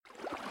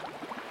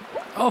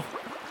Oh,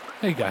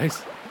 hey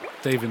guys.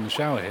 Dave in the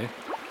shower here.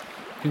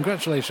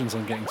 Congratulations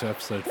on getting to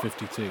episode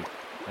 52.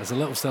 As a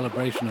little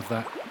celebration of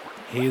that,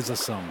 here's a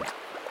song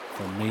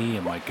from me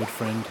and my good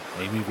friend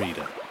Amy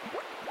Reeder.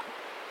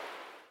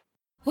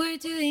 We're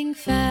doing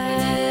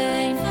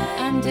fine,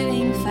 I'm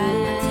doing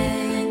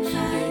fine,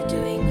 you're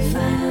doing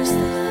fine, we're still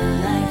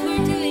alive,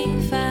 we're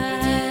doing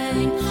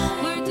fine,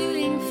 we're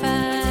doing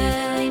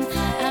fine,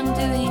 I'm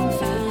doing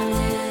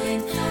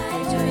fine,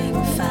 you're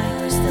doing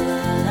fine, we're still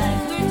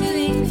alive, we're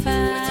doing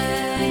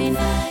fine.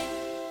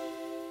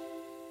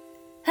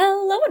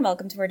 Hello and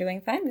welcome to We're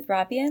Doing Fine with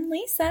Robbie and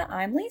Lisa.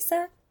 I'm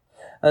Lisa.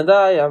 And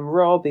I am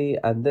Robbie,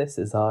 and this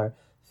is our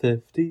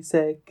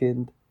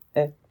 52nd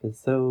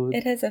episode.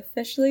 It has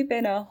officially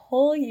been a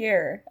whole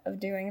year of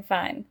doing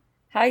fine.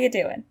 How you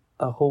doing?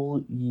 A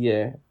whole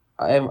year.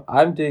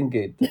 I'm doing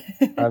good.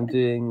 I'm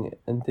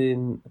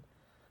doing.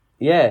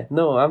 Yeah,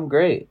 no, I'm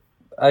great.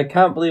 I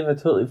can't believe I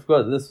totally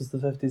forgot that this was the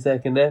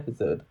 52nd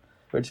episode,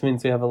 which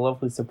means we have a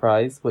lovely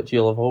surprise, which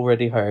you'll have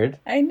already heard.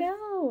 I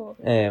know.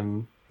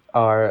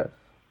 Our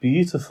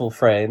beautiful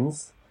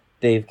friends,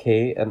 Dave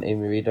K and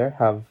Amy Reeder,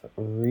 have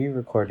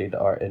re-recorded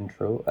our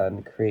intro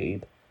and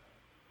created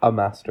a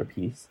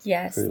masterpiece.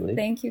 Yes, truly.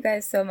 Thank you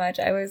guys so much.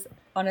 I was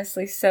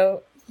honestly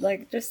so,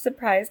 just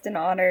surprised and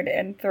honored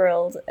and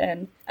thrilled.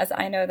 And as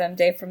I know them,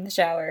 Dave from the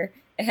shower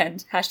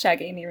and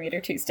hashtag Amy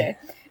Reeder Tuesday.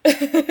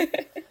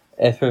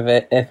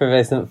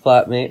 Effervescent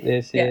flatmate,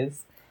 there she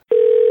is.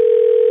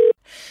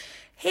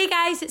 Hey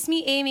guys, it's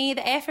me Amy,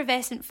 the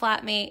effervescent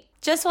flatmate.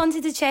 Just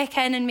wanted to check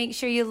in and make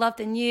sure you loved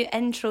the new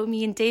intro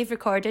me and Dave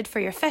recorded for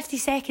your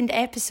 52nd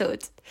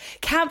episode.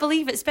 Can't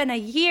believe it's been a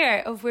year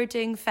of We're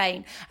Doing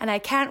Fine, and I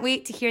can't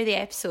wait to hear the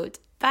episode.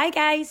 Bye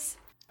guys!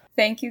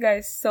 Thank you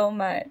guys so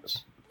much.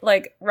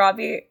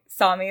 Robbie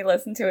saw me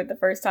listen to it the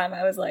first time.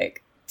 I was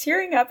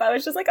tearing up. I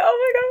was just oh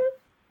my god.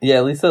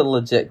 Yeah, Lisa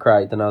legit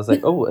cried, and I was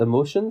like, "Oh,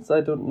 emotions?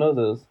 I don't know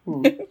those.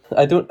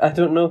 I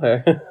don't know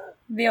her."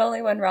 The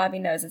only one Robbie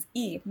knows is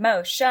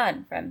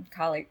emotion from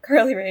Curly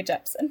Rae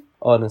Jepsen.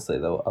 Honestly,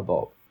 though, a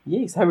bop.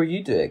 Yes, how are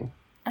you doing?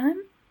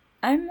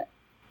 I'm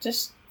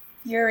just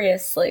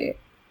furiously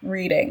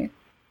reading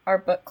our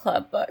book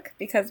club book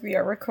because we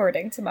are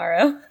recording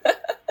tomorrow.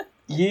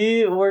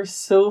 You were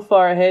so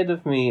far ahead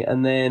of me,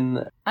 and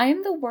then I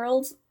am the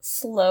world's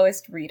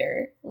slowest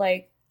reader.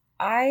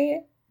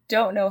 I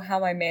don't know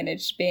how I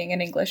managed being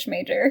an English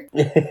major.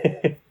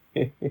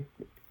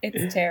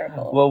 It's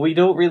terrible. Well, we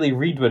don't really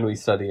read when we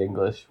study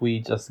English. We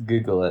just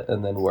Google it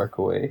and then work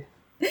away.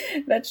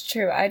 That's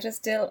true. I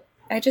just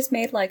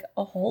made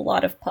a whole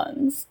lot of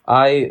puns.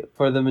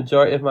 For the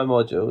majority of my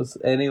modules,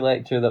 any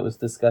lecture that was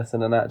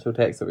discussing an actual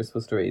text that we're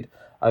supposed to read,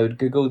 I would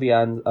Google the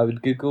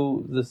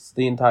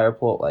entire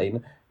plot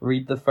line,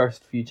 read the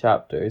first few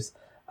chapters,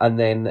 and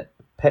then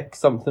pick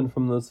something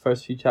from those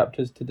first few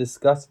chapters to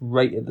discuss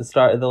right at the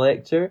start of the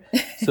lecture.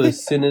 So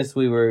as soon as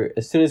we were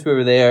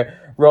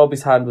there,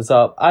 Robbie's hand was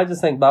up. I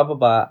just think blah blah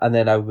blah, and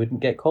then I wouldn't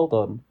get called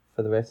on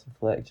for the rest of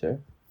the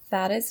lecture.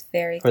 That is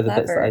very for clever.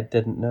 The bits that I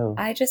didn't know.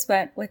 I just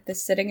went with the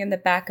sitting in the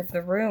back of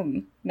the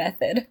room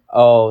method.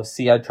 Oh,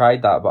 see, I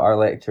tried that, but our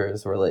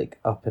lecturers were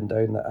up and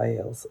down the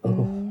aisles.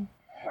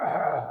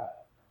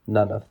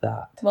 None of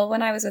that. Well,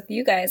 when I was with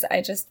you guys,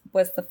 I just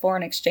was the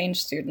foreign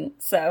exchange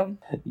student, so...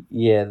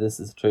 Yeah, this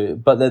is true.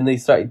 But then they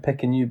started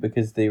picking you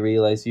because they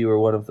realised you were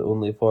one of the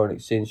only foreign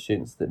exchange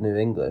students that knew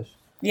English.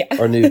 Yeah.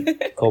 Or knew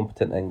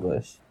competent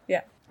English.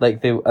 Yeah.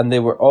 They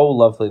were all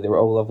lovely. They were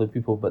all lovely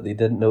people, but they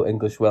didn't know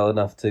English well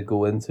enough to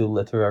go into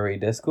literary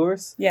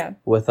discourse. Yeah.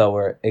 With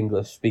our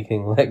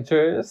English-speaking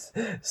lecturers.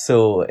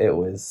 So it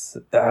was...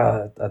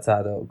 a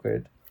tad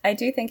awkward. I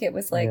do think it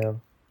was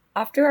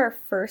after our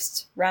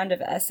first round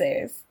of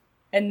essays,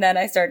 and then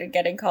I started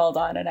getting called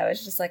on, and I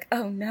was just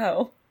oh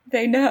no,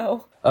 they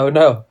know. Oh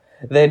no,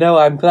 they know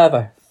I'm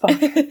clever.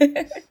 Fuck.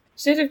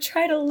 Should have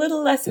tried a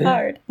little less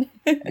hard.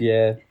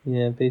 yeah,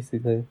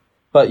 basically.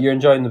 But you're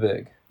enjoying the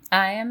book?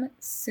 I am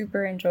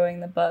super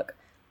enjoying the book.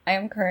 I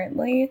am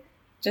currently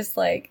just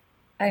I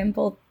am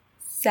both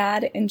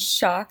sad and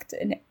shocked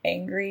and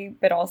angry,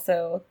 but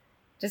also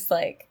just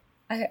I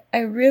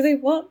really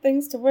want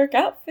things to work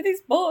out for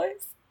these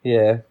boys.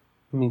 Yeah,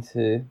 me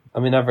too. I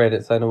mean, I've read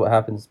it, so I know what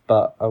happens,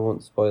 but I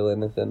won't spoil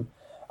anything.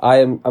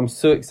 I'm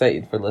so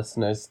excited for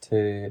listeners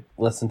to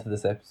listen to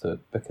this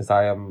episode because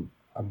I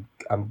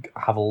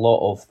have a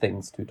lot of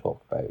things to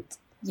talk about.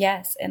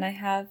 Yes, and I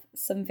have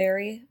some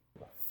very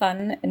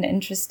fun and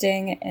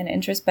interesting and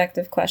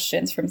introspective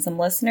questions from some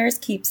listeners.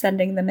 Keep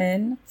sending them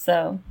in.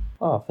 So.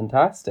 Oh,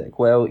 fantastic.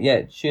 Well,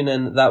 yeah, tune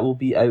in. That will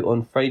be out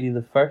on Friday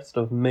the 1st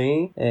of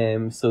May.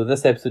 So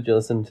this episode you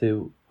listen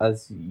to,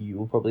 as you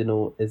will probably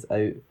know, is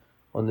out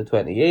on the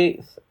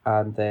 28th.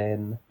 And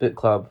then Book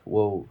Club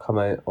will come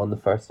out on the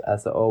 1st,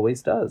 as it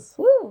always does.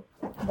 Woo!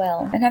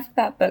 Well, enough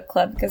about Book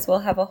Club, because we'll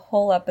have a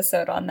whole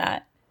episode on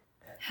that.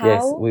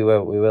 Yes, we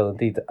will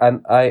indeed.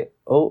 And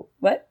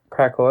What?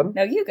 Crack on.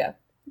 No, you go.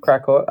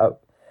 Crack on.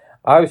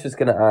 I was just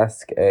going to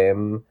ask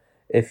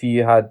if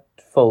you had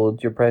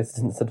followed your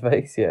president's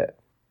advice yet.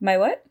 My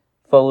what?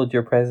 Followed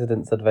your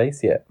president's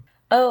advice yet.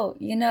 Oh,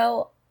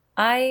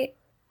 I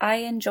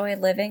enjoy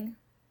living.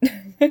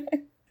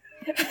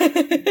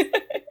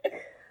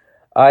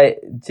 I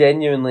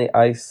genuinely,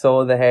 I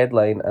saw the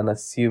headline and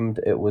assumed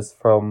it was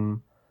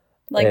from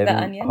Like The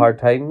Onion. Hard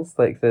Times,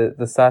 like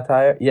the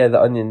satire. Yeah,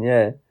 The Onion.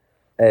 Yeah,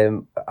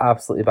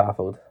 absolutely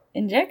baffled.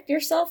 Inject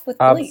yourself with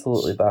bleach.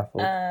 Absolutely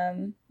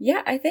baffled.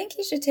 Yeah, I think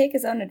he should take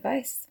his own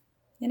advice.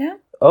 You know?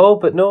 Oh,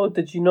 but no,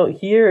 did you not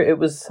hear? It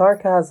was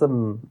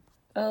sarcasm.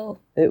 Oh,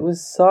 It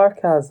was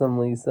sarcasm,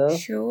 Lisa.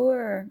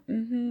 sure.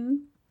 Mm-hmm.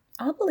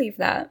 I'll believe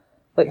that.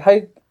 Like,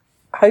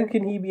 how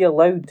can he be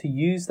allowed to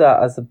use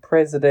that as a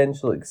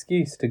presidential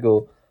excuse to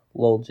go,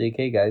 lol,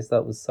 JK, guys,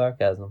 that was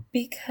sarcasm?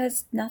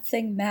 Because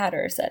nothing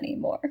matters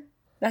anymore.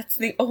 That's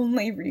the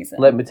only reason.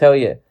 Let me tell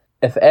you,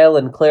 if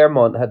Ellen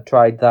Claremont had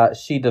tried that,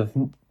 she'd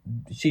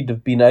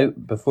have been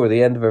out before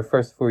the end of her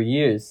first 4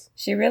 years.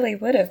 She really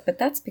would have, but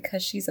that's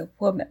because she's a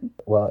woman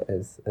Well, it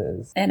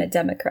is. and a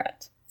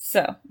Democrat.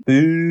 So.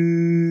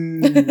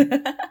 Boo!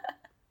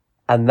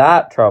 And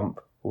that, Trump,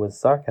 was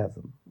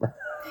sarcasm.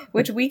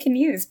 Which we can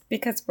use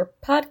because we're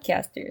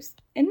podcasters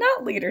and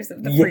not leaders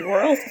of the Yeah. free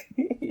world.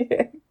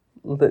 Yeah,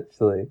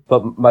 literally.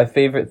 But my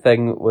favourite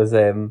thing was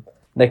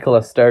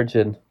Nicola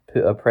Sturgeon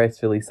put a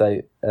press release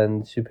out,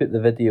 and she put the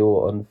video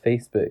on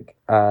Facebook,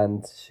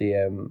 and she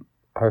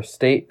her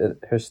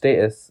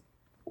status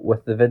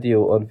with the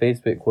video on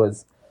Facebook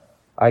was,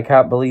 "I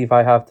can't believe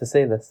I have to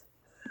say this."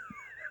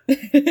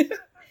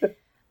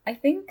 I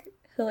think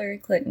Hillary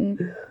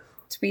Clinton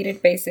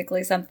tweeted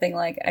basically something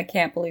like, I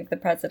can't believe the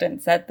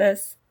president said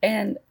this.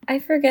 And I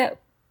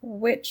forget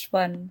which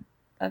one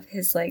of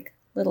his like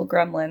little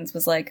gremlins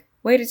was like,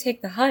 way to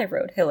take the high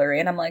road, Hillary.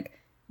 And I'm like,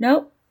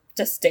 nope,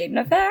 just stating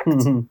a fact.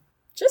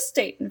 Just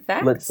stating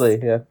facts. Literally,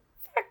 yeah.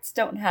 Facts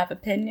don't have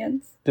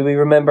opinions. Do we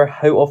remember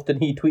how often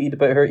he tweeted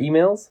about her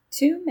emails?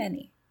 Too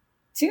many.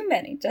 Too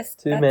many.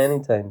 Just Too that's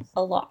many times.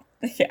 A lot.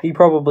 Yeah. He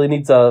probably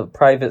needs a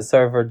private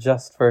server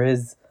just for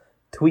his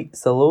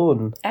tweets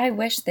alone. I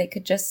wish they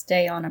could just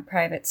stay on a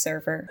private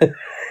server.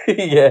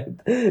 Yeah,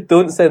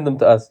 don't send them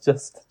to us.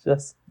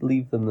 Just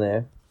leave them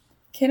there.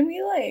 Can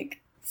we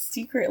like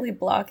secretly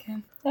block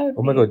him? That would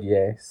Oh my be- god,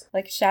 yes.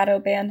 Like shadow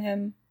ban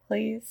him,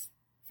 please,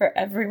 for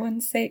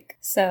everyone's sake.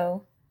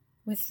 So,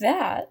 with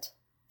that,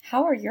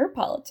 how are your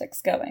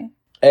politics going?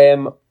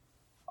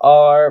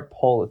 Our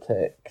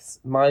politics,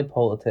 my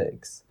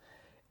politics,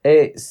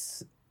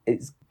 it's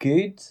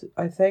good,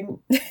 I think.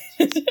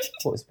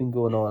 What's been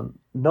going on?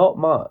 Not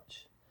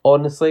much.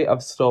 Honestly,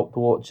 I've stopped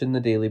watching the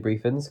daily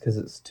briefings because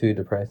it's too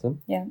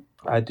depressing. Yeah.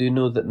 I do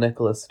know that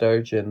Nicola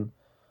Sturgeon,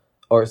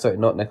 or sorry,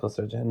 not Nicola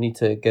Sturgeon, I need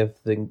to give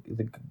the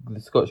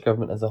Scottish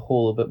Government as a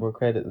whole a bit more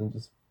credit than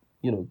just,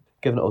 giving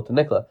it all to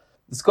Nicola.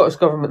 The Scottish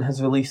Government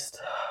has released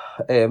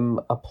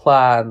a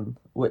plan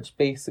which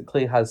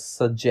basically has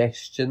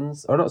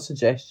suggestions, or not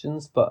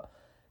suggestions, but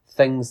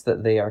things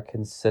that they are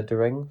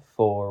considering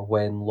for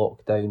when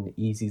lockdown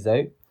eases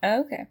out.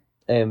 Oh, okay.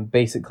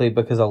 Basically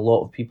because a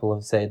lot of people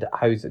have said,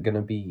 how's it going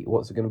to be,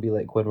 what's it going to be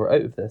like when we're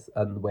out of this?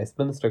 And the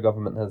Westminster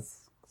government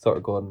has sort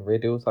of gone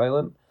radio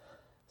silent.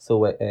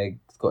 So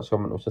Scottish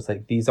Government was just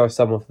like, these are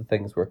some of the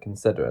things we're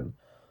considering.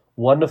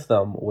 One of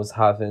them was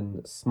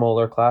having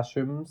smaller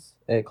classroom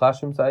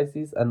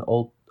sizes and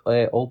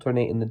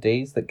alternating the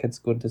days that kids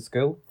go into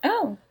school.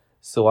 Oh.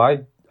 So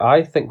I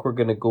think we're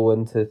going to go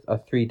into a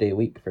 3-day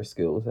week for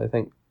schools. I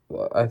think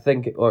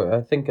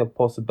a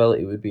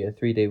possibility would be a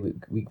 3-day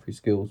week for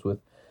schools, with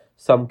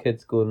some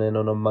kids going in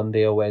on a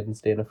Monday, a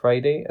Wednesday, and a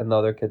Friday, and the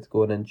other kids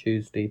going in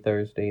Tuesday,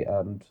 Thursday,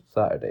 and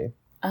Saturday.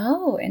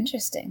 Oh,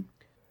 interesting.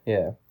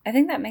 Yeah. I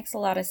think that makes a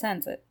lot of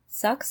sense. It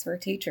sucks for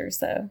teachers,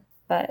 though.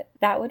 But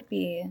that would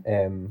be...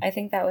 I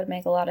think that would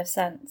make a lot of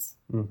sense.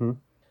 Mm-hmm.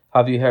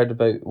 Have you heard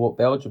about what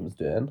Belgium's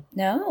doing?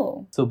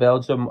 No. So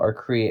Belgium are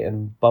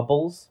creating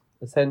bubbles,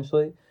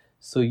 essentially.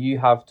 So you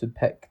have to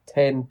pick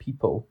 10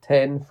 people,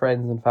 10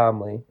 friends and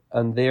family,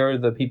 and they're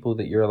the people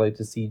that you're allowed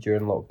to see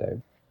during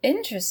lockdown.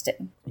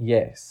 Interesting.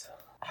 Yes.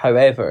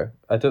 However,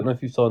 I don't know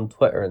if you saw on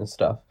Twitter and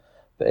stuff,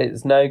 but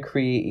it's now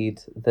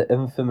created the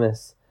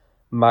infamous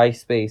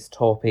MySpace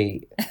Top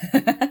 8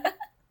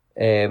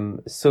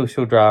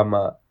 social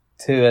drama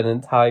to an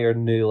entire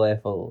new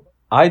level.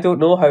 I don't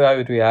know how I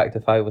would react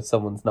if I was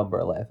someone's number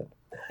 11.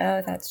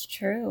 Oh, that's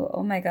true.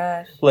 Oh my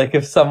gosh. Like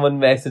if someone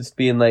messaged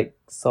being like,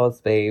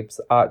 "Soz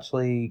babes,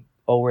 actually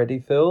already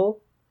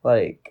full?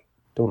 Like,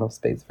 don't have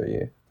space for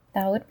you."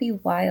 That would be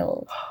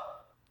wild.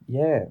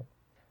 Yeah.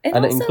 And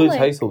And it also, includes like-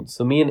 households.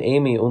 So me and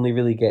Amy only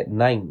really get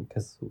 9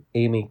 because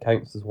Amy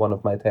counts as one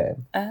of my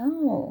 10.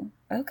 Oh,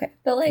 okay.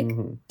 But like,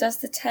 Mhm. does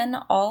the 10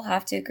 all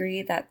have to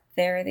agree that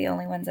they're the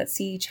only ones that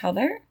see each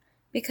other?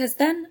 Because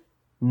then,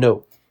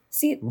 No.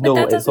 see, but No,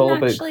 that it's doesn't all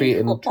about actually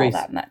creating help trace- all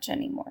that much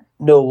anymore.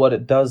 No, what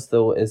it does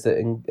though is it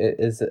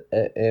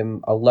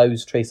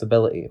allows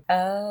traceability,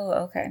 Oh,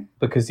 okay.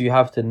 because you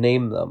have to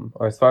name them,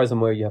 or as far as I'm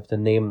aware, you have to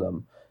name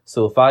them.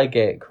 So if I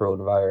get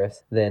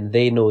coronavirus, then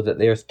they know that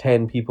there's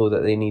 10 people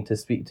that they need to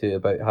speak to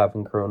about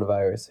having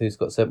coronavirus who's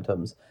got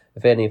symptoms.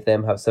 If any of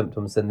them have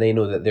symptoms, then they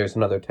know that there's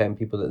another 10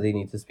 people that they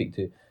need to speak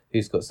to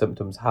who's got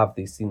symptoms. Have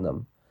they seen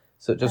them?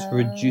 So it just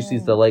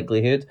reduces the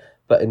likelihood,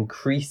 but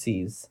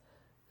increases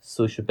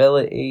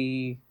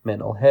sociability,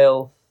 mental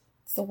health,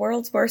 It's the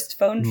world's worst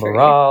phone tree.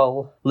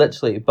 morale,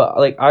 literally. But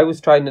like I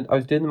was doing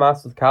the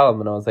maths with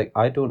Callum, and I was like,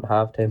 I don't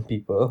have 10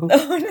 people.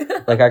 Oh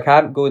no. Like I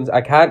can't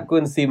go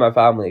and see my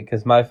family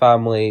because my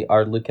family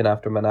are looking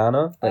after my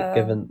nana, like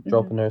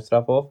dropping her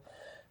stuff off.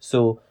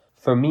 So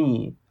for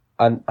me,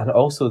 and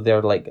also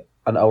they're like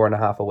an hour and a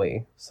half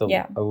away, so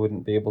Yeah. I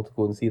wouldn't be able to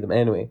go and see them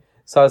anyway.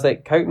 So I was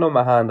like counting on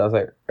my hand. I was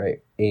like, right,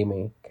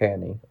 Amy,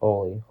 Kenny,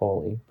 Ollie,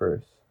 Holly,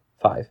 Bruce,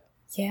 5.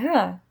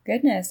 Yeah,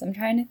 goodness, I'm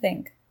trying to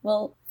think.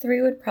 Well,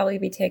 3 would probably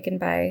be taken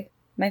by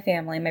my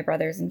family, my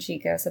brothers and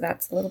Chico, so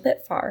that's a little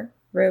bit far.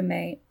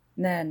 Roommate,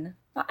 then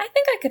I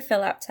think I could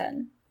fill out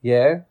 10.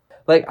 Yeah,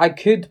 like I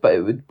could, but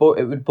it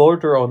would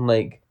border on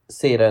like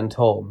Sarah and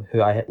Tom,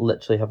 who I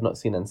literally have not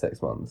seen in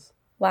 6 months.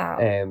 Wow.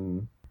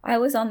 I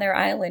was on their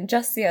island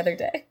just the other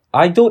day.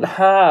 I don't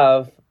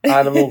have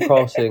Animal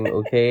Crossing,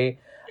 okay?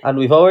 And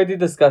we've already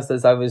discussed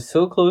this. I was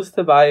so close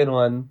to buying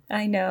one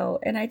I know,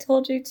 and I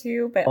told you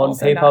to, but on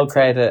also PayPal not to.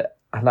 credit,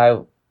 and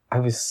I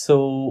was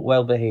so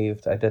well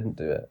behaved. I didn't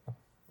do it.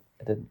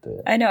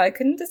 I know, I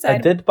couldn't I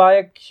decide. did buy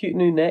a cute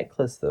new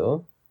necklace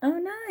though. Oh,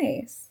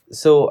 nice.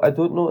 So I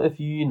don't know if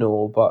you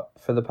know, but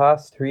for the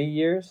past 4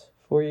 years,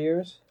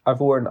 I've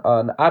worn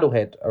an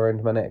arrowhead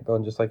around my neck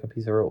on just like a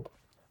piece of rope.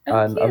 Oh,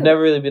 And cute. I've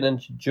never really been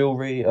into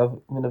jewellery.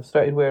 I've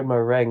started wearing my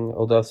ring,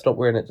 although I've stopped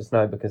wearing it just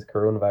now because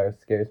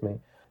coronavirus scares me.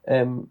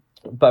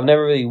 But I've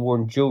never really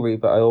worn jewellery,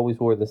 but I always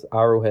wore this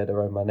arrowhead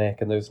around my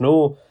neck, and there's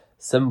no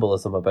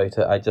symbolism about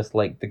it. I just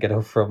like the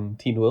girl from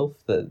Teen Wolf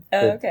that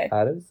okay.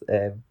 arrows.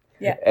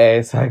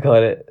 Yeah. So I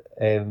got it.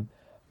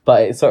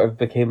 But it sort of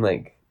became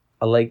like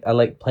I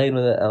like playing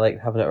with it. I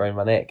like having it around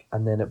my neck,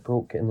 and then it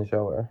broke in the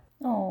shower.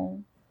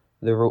 Oh.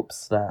 The rope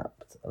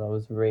snapped, and I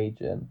was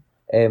raging.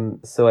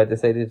 So I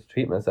decided to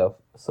treat myself.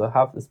 So I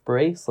have this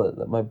bracelet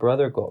that my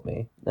brother got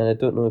me, and I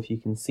don't know if you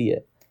can see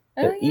it.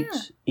 Oh, But yeah.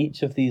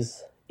 each of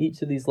these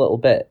little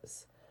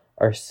bits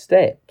are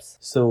steps.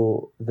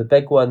 So the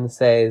big one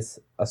says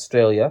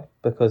Australia,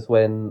 because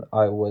when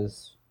I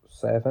was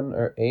 7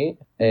 or 8,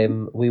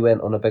 we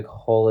went on a big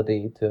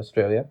holiday to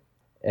Australia.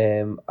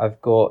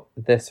 I've got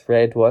this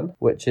red one,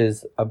 which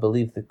is, I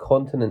believe, the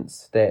continent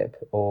step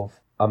of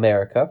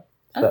America.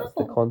 So that's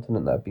the Oh.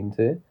 continent that I've been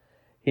to.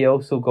 He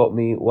also got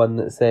me one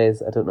that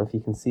says, I don't know if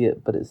you can see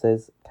it, but it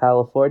says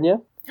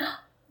California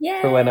Yay!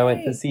 for when I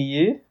went to see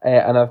you.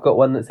 And I've got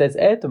one that says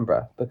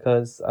Edinburgh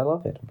because I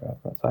love Edinburgh.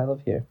 That's why I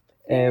live here.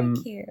 Very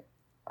cute.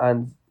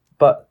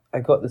 But I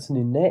got this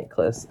new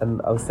necklace,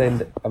 and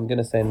I'm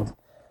gonna send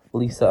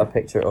Lisa a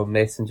picture on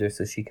Messenger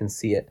so she can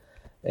see it.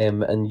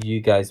 And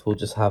you guys will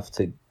just have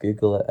to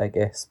Google it, I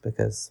guess,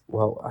 because,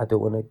 well, I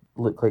don't want to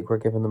look like we're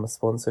giving them a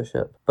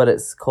sponsorship. But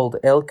it's called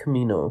El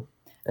Camino.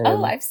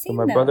 I've seen So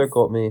my brother those.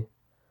 got me.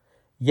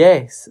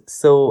 Yes,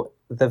 so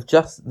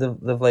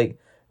they've like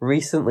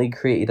recently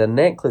created a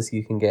necklace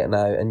you can get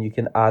now, and you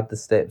can add the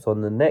steps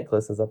on the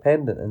necklace as a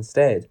pendant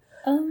instead.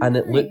 Oh, And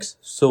it nice. looks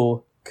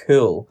so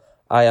cool.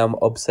 I am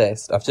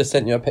obsessed. I've just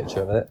sent you a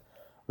picture of it,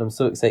 and I'm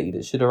so excited.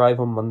 It should arrive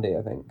on Monday,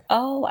 I think.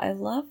 Oh, I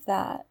love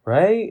that.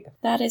 Right?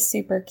 That is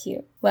super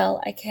cute.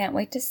 Well, I can't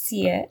wait to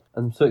see it.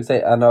 I'm so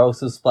excited, and I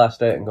also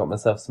splashed out and got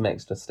myself some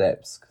extra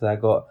steps because I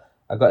got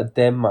a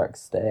Denmark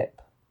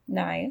step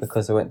Nice.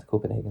 because I went to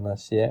Copenhagen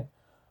last year.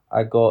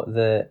 I got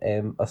the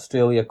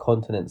Australia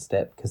continent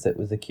step because it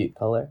was a cute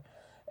colour.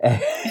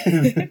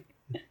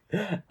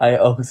 I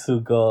also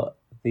got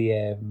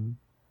the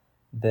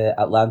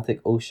Atlantic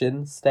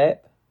Ocean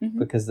step Mhm.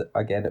 because,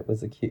 again, it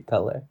was a cute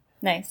colour.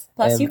 Nice.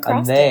 Plus, you And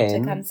crossed it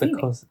then, to come see me.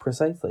 because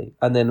precisely,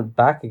 and then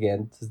back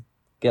again to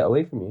get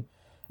away from you.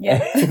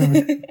 Yeah.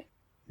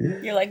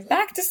 You're like,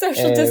 back to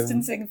social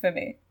distancing for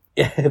me.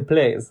 Yeah,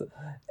 please.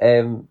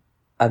 And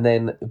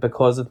then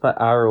because of my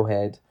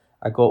arrowhead,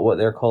 I got what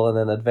they're calling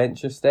an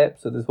adventure step.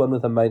 So there's one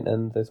with a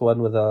mountain, there's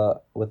one with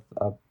a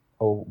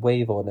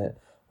wave on it,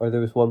 or there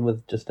was one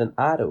with just an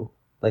arrow,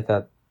 like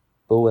a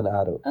bow and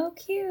arrow. Oh,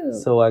 cute.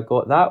 So I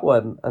got that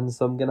one, and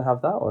so I'm gonna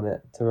have that on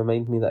it to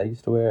remind me that I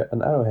used to wear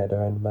an arrowhead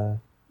around my.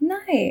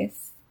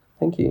 Nice.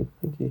 Thank you.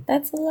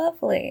 That's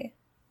lovely.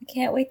 I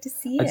can't wait to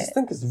see I it. just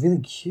think it's really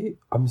cute.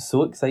 I'm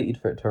so excited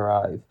for it to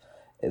arrive.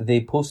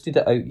 They posted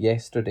it out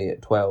yesterday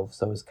at 12,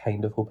 so I was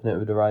kind of hoping it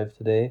would arrive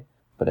today,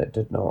 but it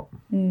did not.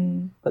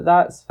 But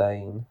that's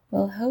fine.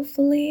 Well,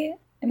 hopefully,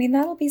 I mean,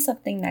 that'll be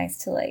something nice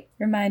to like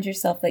remind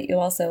yourself that you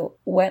also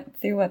went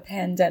through a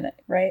pandemic,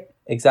 right?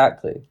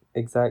 Exactly.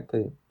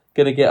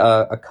 Gonna get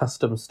a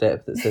custom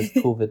step that says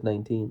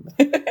COVID-19.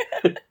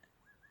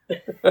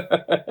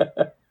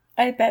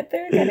 I bet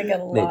they're gonna get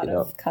a lot Maybe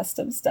of not.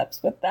 custom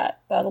steps with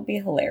that. That'll be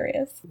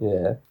hilarious.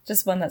 Yeah.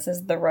 Just one that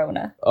says the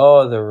Rona.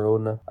 Oh, the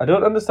Rona. I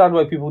don't understand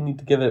why people need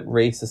to give it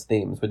racist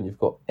names when you've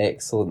got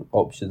excellent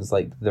options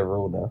like the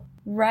Rona.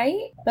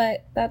 Right?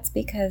 But that's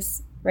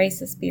because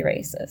racists be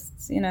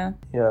racists, you know?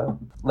 Yeah.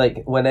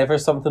 Like, whenever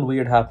something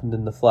weird happened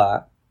in the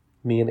flat,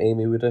 me and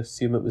Amy would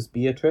assume it was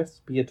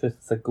Beatrice. Beatrice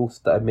is a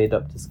ghost that I made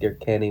up to scare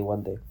Kenny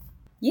one day.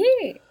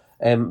 Yay!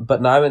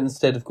 But now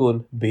instead of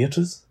going,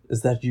 Beatrice,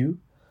 is that you?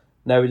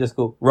 Now we just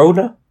go,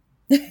 Rona.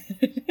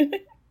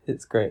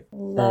 It's great.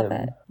 Love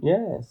it.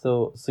 Yeah,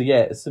 so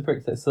yeah, it's super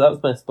exciting. So that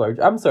was my splurge.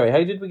 I'm sorry,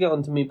 how did we get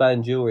onto me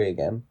buying jewellery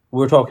again? We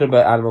were talking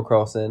about Animal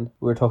Crossing.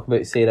 We were talking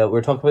about Seda. We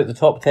were talking about the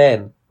top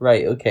 10.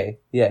 Right, okay,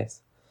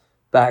 yes.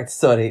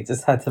 Sorry,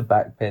 just had to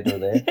backpedal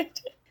there.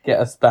 Get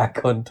us back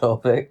on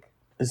topic.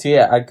 So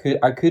yeah,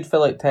 I could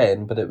fill out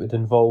 10, but it would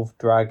involve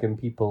dragging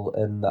people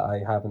in that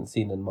I haven't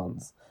seen in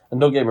months.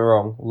 And don't get me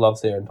wrong, love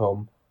Sarah and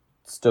Tom,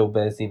 still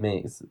busy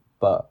mates,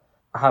 but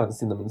I haven't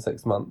seen them in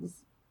 6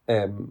 months.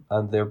 And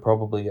they're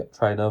probably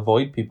trying to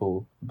avoid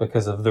people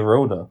because of the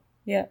Rona.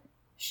 Yeah.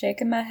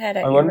 Shaking my head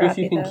at I you, wonder if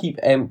Robbie, you can though. keep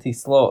empty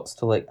slots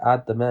to like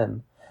add them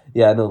in.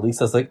 Yeah, I know.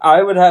 Lisa's like,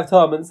 I would have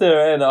Tom and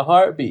Sarah in a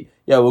heartbeat.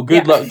 Yeah, well,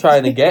 good luck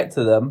trying to get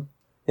to them.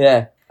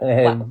 Yeah.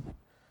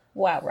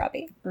 Wow,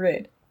 Robbie.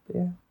 Rude.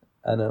 Yeah,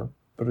 I know.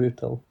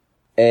 Brutal.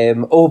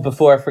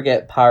 Before I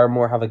forget,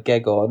 Paramore have a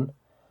gig on,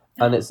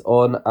 and it's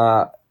on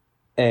at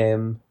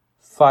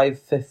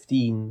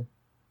 5:15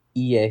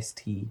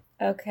 EST.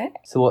 Okay.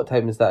 So what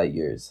time is that at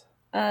yours?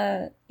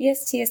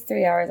 EST is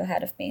 3 hours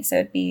ahead of me, so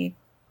it'd be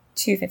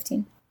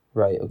 2:15.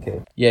 Right,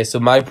 okay. Yeah,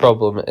 so my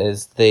problem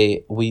is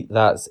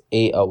that's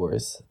 8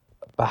 hours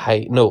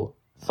behind, no,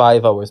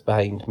 5 hours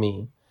behind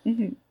me,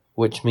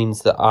 which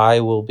means that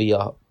I will be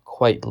up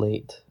quite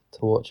late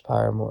to watch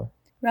Paramore.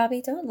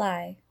 Robbie, don't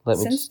lie. Let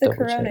me Since just the double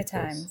corona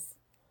check this. times,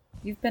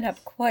 you've been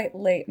up quite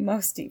late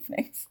most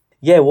evenings.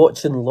 Yeah,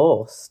 watching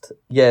Lost.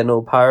 Yeah,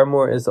 no,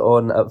 Paramore is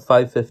on at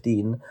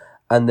 5:15,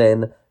 and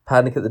then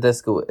Panic at the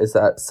Disco is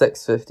at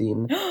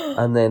 6:15,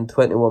 and then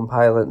 21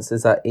 Pilots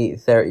is at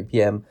 8:30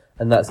 p.m,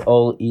 and that's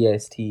all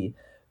EST.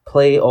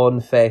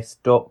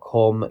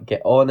 Playonfest.com,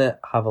 get on it,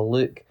 have a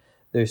look.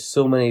 There's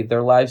so many,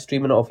 they're live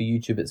streaming it off of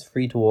YouTube, it's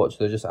free to watch,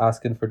 they're just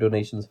asking for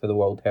donations for the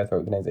World Health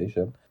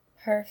Organization.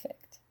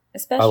 Perfect.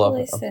 I love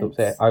Especially it, I'm so since...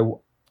 upset.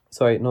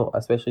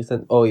 Especially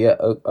since,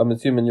 I'm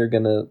assuming you're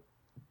gonna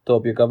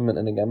dob your government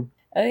in again.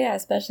 Oh yeah,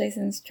 especially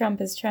since Trump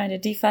is trying to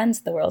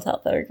defund the World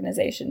Health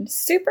Organization.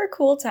 Super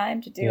cool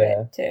time to do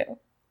it, too.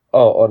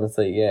 Oh,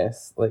 honestly,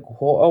 yes. Like,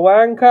 what a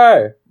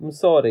wanker! I'm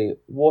sorry,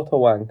 what a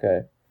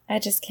wanker. I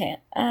just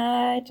can't.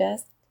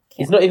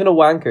 He's not even a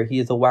wanker, he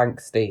is a wank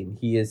stain.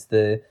 He is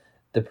the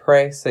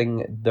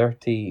depressing,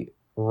 dirty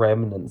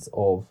remnants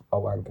of a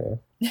wanker.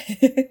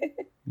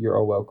 You're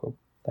all welcome.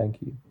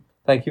 Thank you.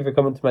 Thank you for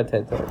coming to my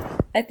TED Talk.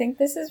 I think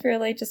this is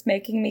really just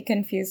making me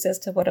confused as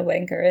to what a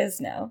wanker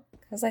is now.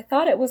 Because I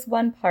thought it was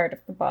one part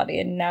of the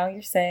body, and now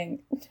you're saying...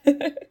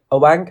 A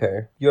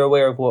wanker? You're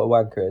aware of what a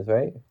wanker is,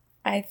 right?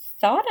 I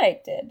thought I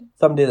did.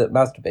 Somebody that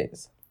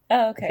masturbates.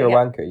 Oh, okay. If you're a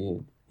wanker,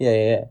 you...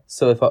 Yeah.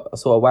 So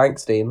a wank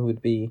stain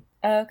would be...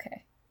 Oh,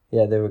 okay.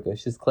 Yeah, there we go.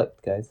 She's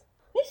clicked, guys.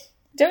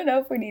 Don't know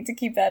if we need to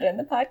keep that in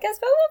the podcast,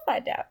 but we'll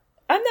find out.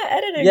 I'm not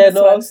editing this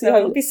one, I'll see so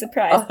how... we'll be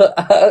surprised.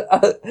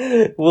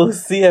 We'll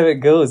see how it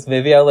goes.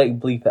 Maybe I'll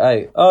bleep it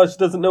out. Oh, she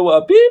doesn't know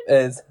what a beep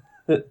is.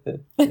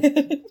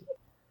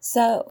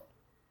 So,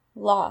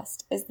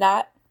 Lost. Is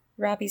that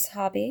Robbie's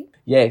hobby?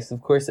 Yes,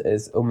 of course it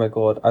is. Oh my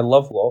god, I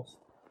love Lost.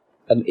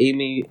 And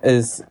Amy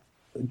is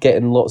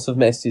getting lots of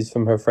messages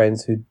from her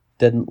friends who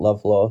didn't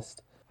love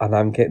Lost. And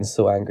I'm getting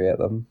so angry at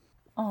them.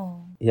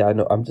 Oh. Yeah, I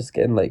know. I'm just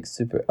getting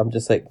I'm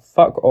just like,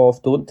 fuck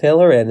off. Don't tell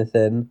her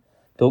anything.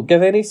 Don't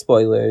give any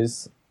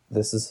spoilers.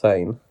 This is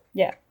fine.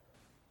 Yeah.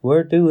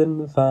 We're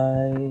doing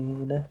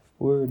fine.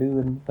 We're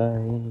doing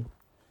fine.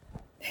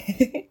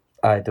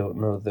 I don't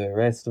know the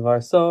rest of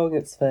our song.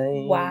 It's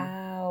fine.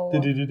 Wow.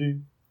 Do-do-do-do.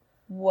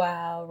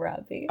 Wow,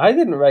 Robbie. I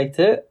didn't write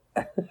it.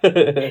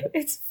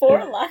 It's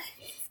 4 lines.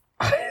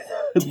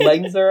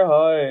 Lines are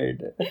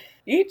hard.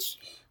 Each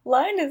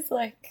line is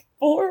like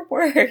 4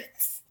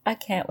 words. I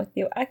can't with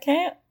you. I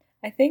can't.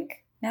 I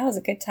think now is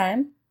a good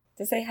time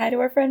to say hi to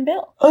our friend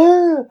Bill.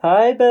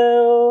 Hi,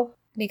 Bill.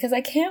 Because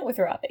I can't with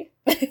Robbie.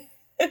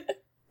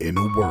 In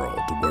a world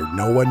where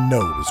no one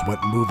knows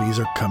what movies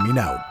are coming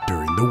out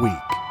during the week,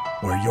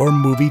 where your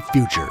movie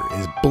future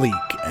is bleak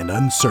and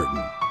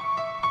uncertain,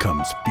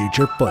 comes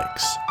Future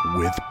Flicks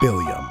with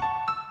Billiam.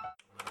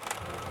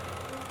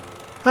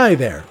 Hi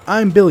there,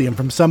 I'm Billiam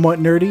from Somewhat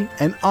Nerdy,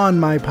 and on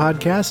my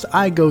podcast,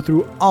 I go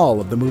through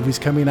all of the movies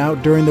coming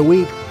out during the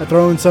week. I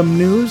throw in some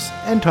news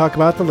and talk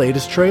about the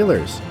latest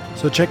trailers.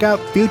 So check out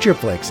Future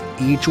Flicks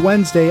each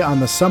Wednesday on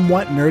the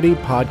Somewhat Nerdy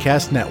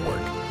Podcast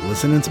Network.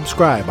 Listen and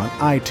subscribe on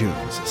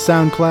iTunes,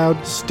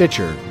 SoundCloud,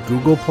 Stitcher,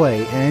 Google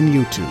Play, and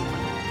YouTube.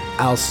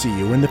 I'll see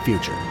you in the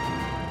future.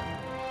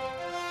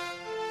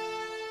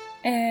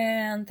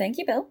 And thank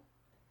you, Bill.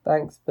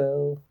 Thanks,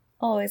 Bill.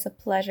 Always a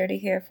pleasure to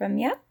hear from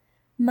you.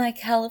 My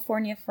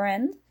California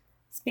friend.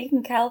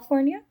 Speaking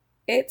California,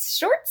 it's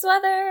shorts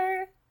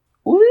weather.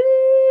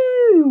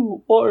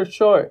 Woo! What are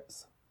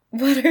shorts?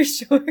 What are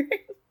shorts?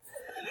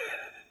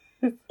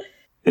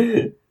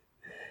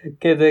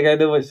 Kidding, I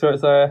know what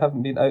shorts are. I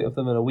haven't been out of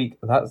them in a week.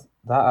 That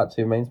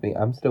actually reminds me,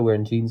 I'm still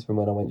wearing jeans from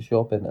when I went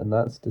shopping, and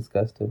that's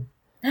disgusting.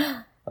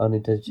 I'll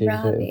need to change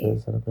out of Robbie.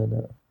 those in a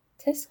minute.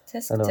 Tisk,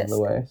 tisk, I know, I'm tisk. the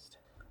worst.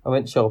 I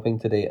went shopping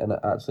today and it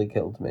actually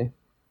killed me.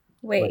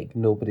 Wait, Like,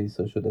 nobody's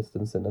social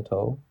distancing at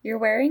all. you're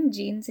wearing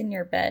jeans in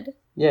your bed?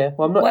 Yeah,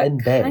 well, I'm not what in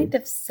bed. kind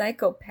of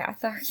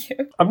psychopath are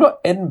you? I'm not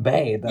in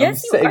bed. I'm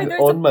Yes, you sitting are.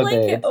 There's on a my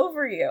blanket bed.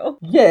 over you.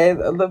 Yeah,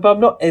 but I'm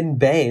not in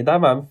bed.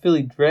 I'm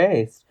fully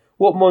dressed.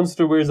 What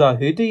monster wears a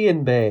hoodie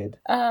in bed?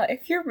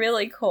 If you're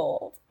really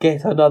cold,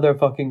 Get another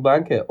fucking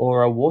blanket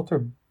or a water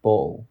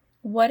bottle.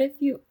 what if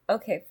you...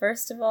 Okay,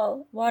 first of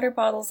all, water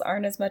bottles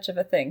aren't as much of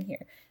a thing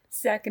here.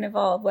 Second of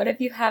all, what if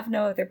you have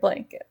no other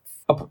blankets?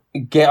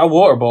 Get a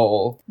water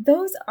bottle.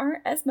 Those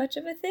aren't as much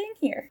of a thing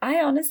here.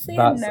 I honestly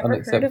That's had never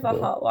heard of a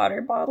unacceptable. hot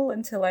water bottle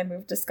until I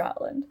moved to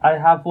Scotland. I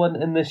have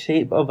one in the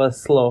shape of a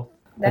sloth.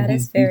 That and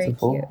is he's very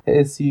beautiful. cute. It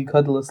is, so you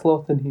cuddle a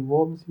sloth and he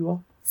warms you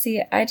up.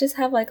 See, I just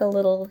have like a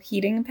little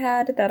heating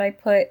pad that I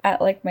put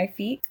at like my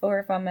feet, or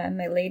if I'm at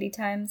my lady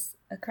times,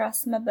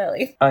 across my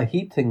belly. A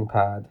heating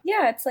pad.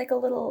 Yeah, it's like a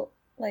little,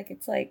 like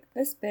it's like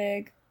this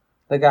big.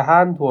 Like a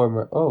hand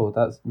warmer. Oh,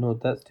 that's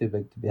too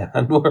big to be a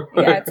hand warmer.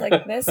 Yeah, it's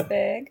like this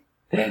big.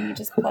 And you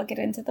just plug it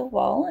into the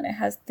wall and it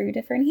has 3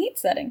 different heat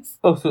settings.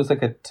 Oh, so it's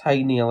like a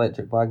tiny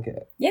electric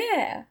blanket.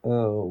 Yeah,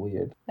 Oh,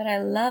 weird. but I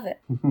love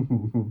it.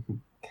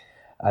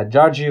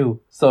 Judge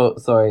you. So,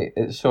 sorry,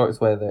 it's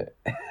shorts weather.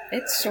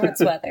 It's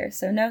shorts weather,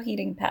 so no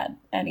heating pad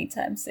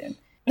anytime soon.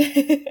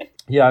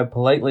 Yeah, I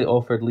politely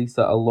offered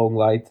Lisa a long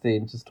lie today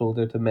and just told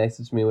her to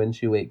message me when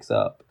she wakes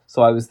up.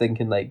 So I was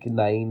thinking like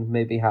 9,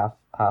 maybe half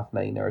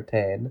 9 or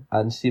 10.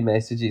 And she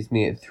messages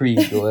me at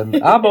 3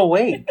 going, I'm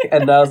awake.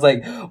 And I was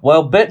like,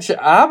 well, bitch,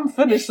 I'm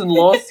finishing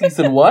Lost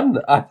Season 1.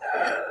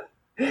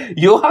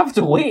 You'll have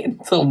to wait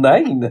until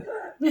 9.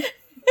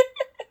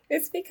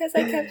 It's because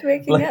I kept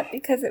waking up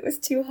because it was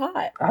too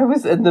hot. I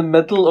was in the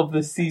middle of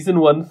the Season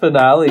 1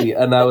 finale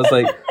and I was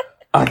like,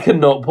 I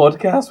cannot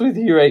podcast with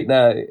you right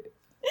now.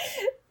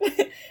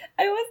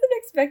 I wasn't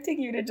expecting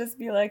you to just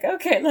be like,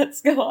 okay,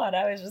 let's go on.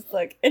 I was just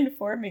like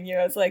informing you.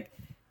 I was like,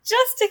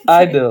 just in case.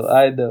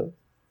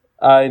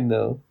 I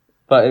know.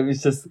 But it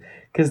was just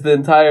because the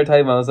entire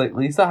time I was like,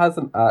 Lisa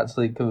hasn't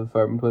actually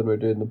confirmed when we're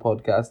doing the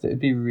podcast. It'd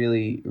be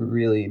really,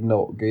 really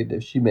not good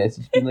if she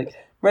messaged me like,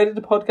 I'm ready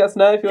to podcast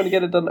now if you want to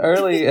get it done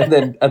early. And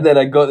then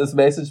I got this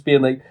message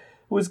being like,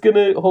 was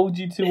gonna hold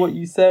you to what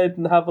you said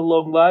and have a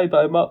long lie,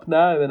 but I'm up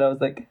now. And I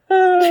was like,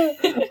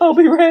 I'll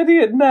be ready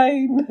at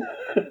 9.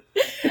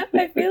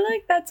 I feel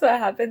like that's what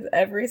happens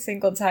every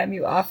single time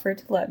you offer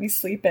to let me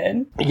sleep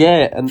in.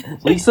 Yeah, and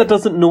Lisa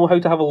doesn't know how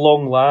to have a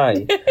long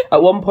lie.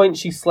 At one point,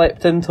 she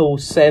slept until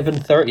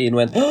 7:30 and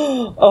went,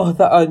 "Oh,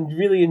 that I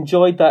really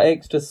enjoyed that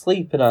extra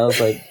sleep." And I was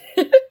like,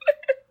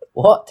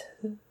 "What?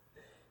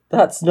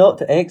 That's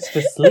not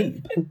extra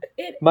sleep.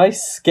 My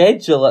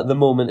schedule at the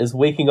moment is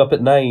waking up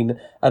at 9,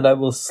 and I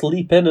will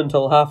sleep in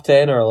until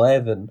 10:30 or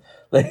 11.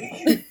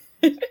 Like."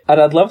 And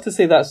I'd love to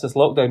say that's just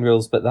lockdown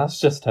rules, but that's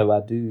just how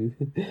I do.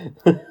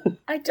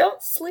 I don't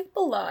sleep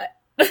a lot.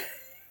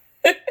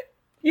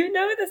 You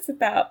know this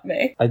about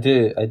me. I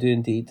do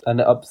indeed. And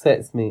it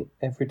upsets me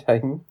every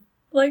time.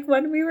 Like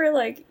when we were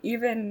like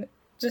even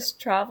just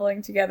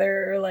traveling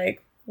together, or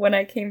like when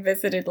I came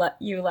visited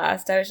you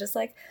last, I was just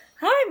like,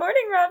 hi,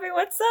 morning, Robbie,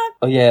 what's up?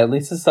 Oh yeah,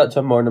 Lisa's such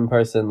a morning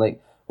person.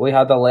 Like, we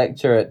had a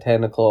lecture at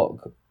 10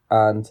 o'clock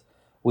and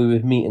we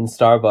would meet in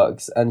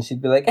Starbucks and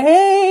she'd be like,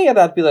 hey! And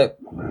I'd be like...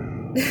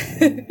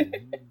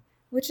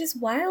 Which is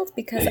wild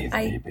because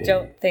I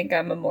don't think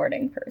I'm a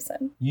morning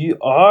person. You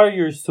are,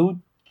 you're so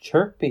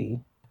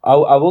chirpy. I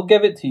will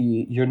give it to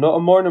you. You're not a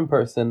morning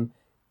person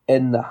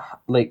in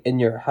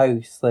your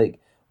house, like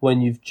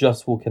when you've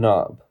just woken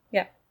up.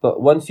 Yeah.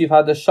 But once you've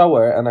had a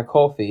shower and a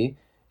coffee,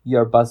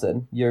 you're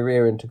buzzing. You're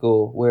raring to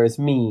go. Whereas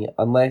me,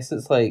 unless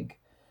it's like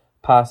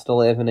past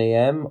 11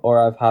 a.m.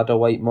 or I've had a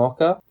white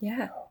mocha,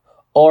 Yeah.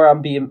 or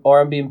I'm being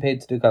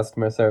paid to do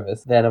customer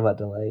service, then I'm a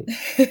delight.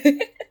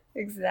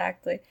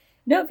 Exactly.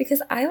 No,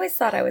 because I always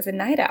thought I was a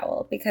night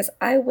owl because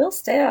I will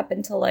stay up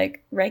until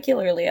like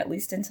regularly, at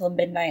least until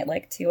midnight,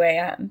 like 2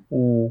 a.m.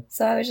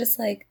 So I was just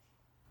like,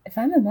 if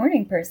I'm a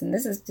morning person,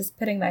 this is just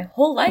putting my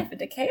whole life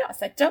into chaos.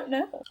 I don't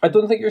know. I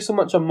don't think you're so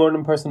much a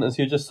morning person as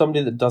you're just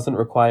somebody that doesn't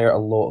require a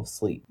lot of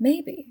sleep.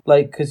 Maybe.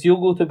 Like, because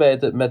you'll go to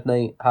bed at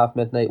midnight, half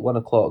midnight, 1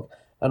 o'clock,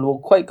 and will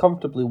quite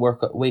comfortably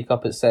wake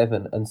up at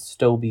 7 and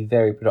still be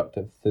very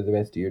productive through the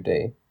rest of your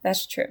day.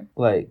 That's true.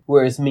 Like,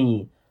 whereas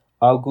me,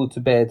 I'll go to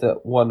bed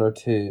at 1 or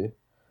 2,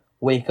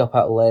 wake up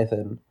at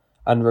 11,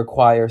 and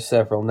require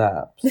several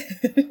naps.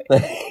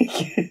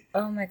 Like,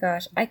 Oh my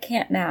gosh, I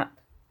can't nap.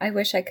 I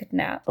wish I could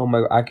nap. oh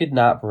my, I could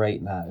nap right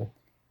now.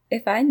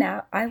 If I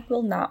nap, I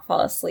will not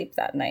fall asleep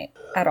that night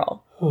at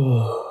all.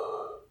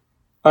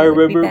 I It would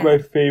be remember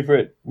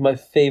bad. my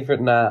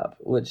favorite nap,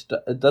 which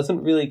it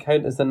doesn't really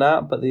count as a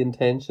nap, but the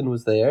intention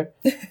was there.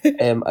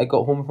 I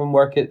got home from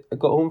work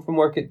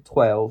at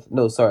 12.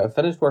 No, sorry, I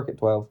finished work at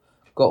 12.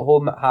 Got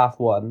home at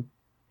 1:30.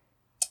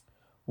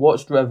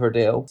 Watched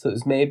Riverdale, so it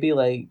was maybe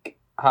like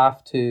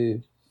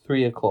 2:30,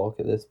 3 o'clock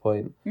at this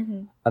point.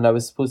 Mm-hmm. And I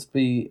was supposed to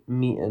be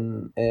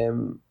meeting.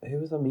 Who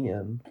was I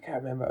meeting? I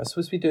can't remember. I was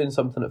supposed to be doing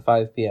something at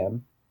 5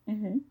 p.m.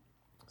 Mm-hmm.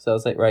 So I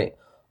was like, right,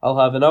 I'll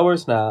have an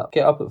hour's nap,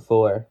 get up at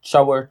 4,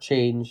 shower,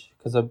 change,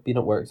 because I've been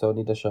at work, so I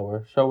need a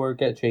shower. Shower,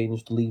 get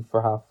changed, leave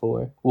for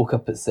 4:30. Woke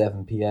up at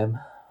 7 p.m.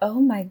 Oh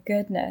my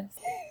goodness.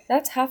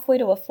 That's halfway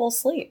to a full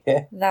sleep.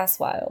 Yeah. That's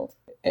wild.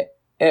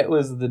 It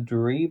was the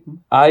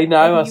dream. I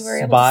now And you were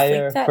able to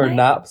aspire sleep that for night?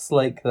 naps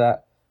like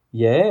that.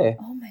 Yeah.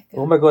 Oh my god.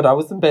 Oh my god, I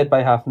was in bed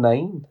by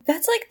 9:30.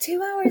 That's like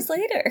 2 hours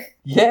later.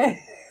 Yeah,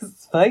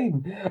 it's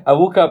fine. I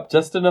woke up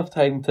just enough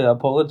time to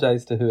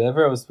apologise to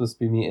whoever I was supposed to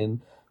be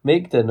meeting,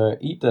 make dinner,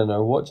 eat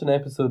dinner, watch an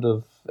episode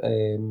of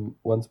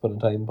Once Upon a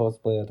Time,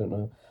 possibly, I don't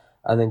know,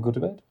 and then go to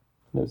bed.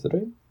 And it was the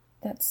dream.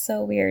 That's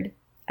so weird.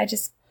 I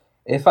just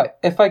If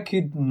I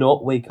could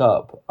not wake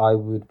up, I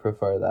would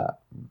prefer that.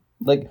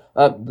 Like,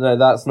 no,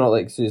 that's not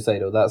like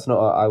suicidal. That's not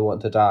I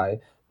want to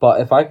die.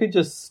 But if I could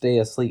just stay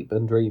asleep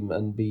and dream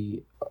and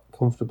be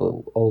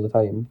comfortable all the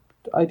time,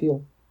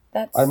 ideal.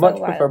 that's I so much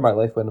wild. prefer my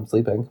life when I'm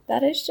sleeping.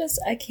 That is just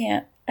I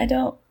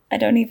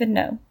don't even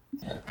know.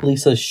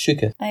 Lisa's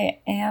shooketh. I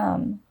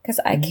am because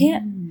I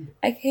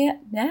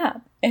can't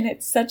nap, and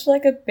it's such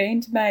like a bane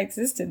to my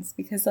existence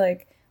because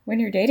like when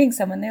you're dating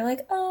someone, they're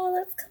like, oh,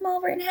 let's come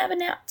over and have a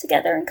nap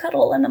together and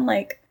cuddle, and I'm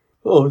like,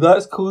 Oh,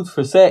 that's code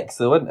for sex,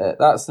 though, isn't it?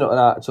 That's not an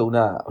actual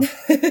nap.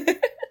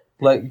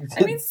 Like,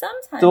 I mean,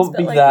 sometimes, don't but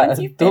be like that- once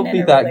you've don't been be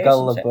in a that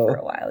relationship gullible. for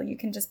a while, you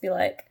can just be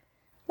like,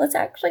 let's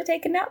actually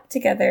take a nap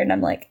together, and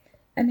I'm like,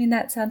 I mean,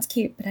 that sounds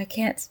cute, but I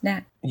can't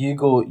nap.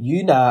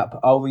 you nap,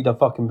 I'll read a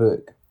fucking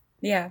book.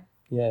 Yeah,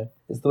 Yeah,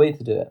 it's the way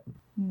to do it.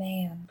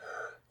 man.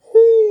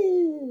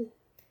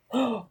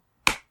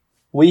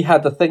 We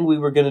had the thing we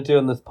were going to do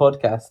on this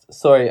podcast.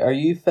 Sorry, are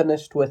you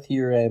finished with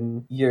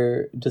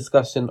your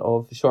discussion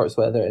of shorts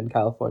weather in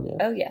California?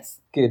 Oh yes.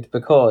 Good,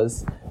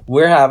 because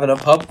we're having a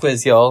pub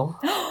quiz, y'all.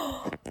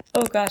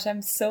 Oh gosh,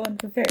 I'm so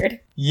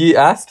unprepared. You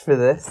asked for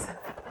this.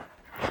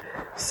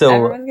 So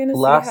Everyone's gonna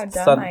see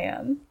how dumb I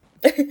am.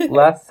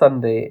 last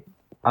Sunday,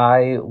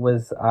 I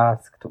was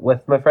asked,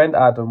 with my friend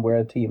Adam, we're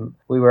a team,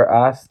 we were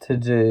asked to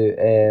do,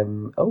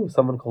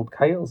 someone called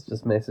Kyle's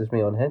just messaged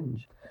me on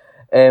Hinge.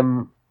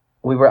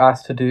 We were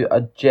asked to do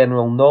a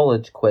general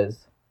knowledge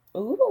quiz.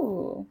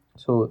 Ooh.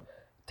 So,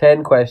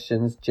 10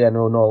 questions,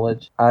 general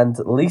knowledge. And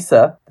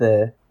Lisa,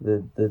 the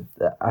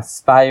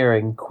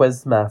aspiring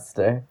quiz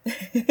master,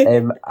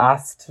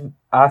 asked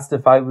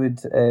if I would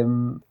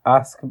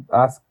ask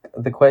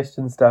the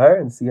questions to her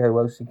and see how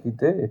well she could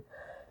do.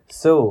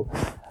 So,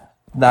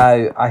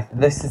 now, I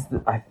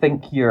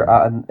think you're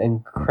at an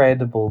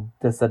incredible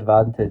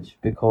disadvantage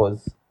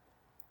because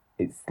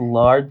it's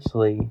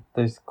largely,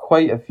 there's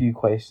quite a few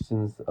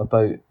questions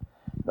about,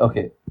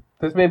 okay,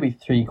 there's maybe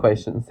 3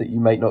 questions that you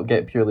might not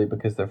get purely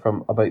because they're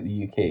from about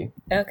the UK.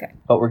 Okay.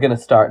 But we're going to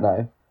start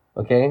now.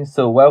 Okay,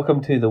 so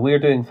welcome to the We're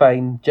Doing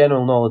Fine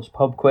General Knowledge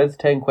Pub Quiz.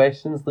 10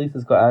 questions,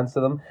 Lisa's got to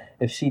answer them.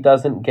 If she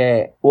doesn't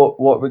get what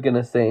we're going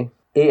to say,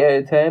 8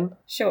 out of 10,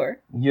 Sure.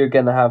 you're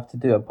going to have to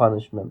do a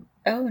punishment.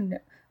 Oh no.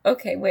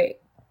 Okay, wait.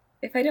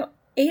 If I don't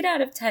 8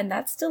 out of 10,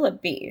 that's still a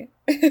B.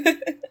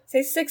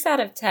 Say 6 out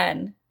of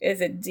 10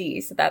 is a D,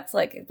 so that's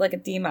like a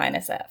D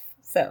minus F.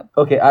 So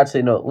Okay,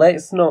 actually, no,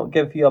 let's not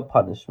give you a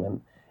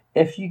punishment.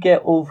 If you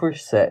get over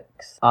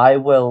 6, I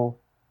will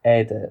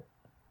edit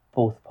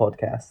both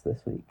podcasts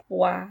this week.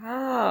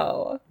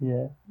 wow,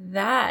 Yeah.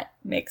 that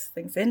makes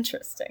things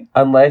interesting.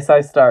 Unless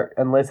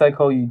I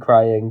call you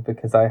crying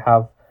because I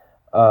have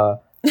a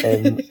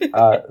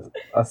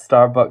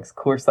Starbucks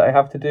course that I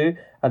have to do,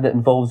 and it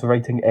involves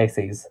writing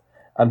essays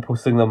and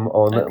posting them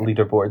on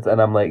leaderboards,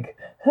 and I'm like,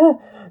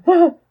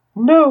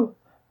 no.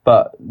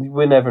 But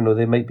we never know,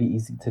 they might be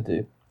easy to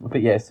do.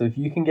 But yeah, so if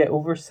you can get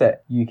over 6,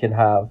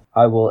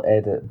 I will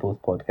edit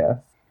both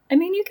podcasts. I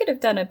mean, you could have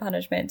done a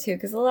punishment too,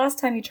 because the last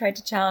time you tried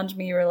to challenge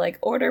me, you were like,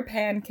 order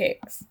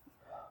pancakes.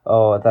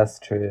 Oh, that's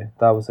true.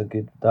 That was a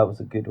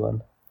good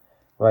one.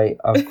 Right,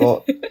 I've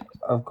got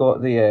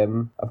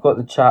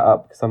the chat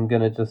up because I'm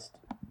gonna just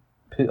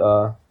put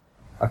a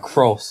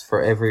cross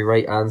for every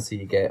right answer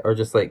you get, or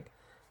just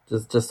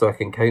so I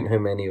can count how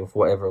many of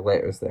whatever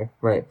letters there.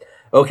 Right.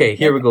 Okay,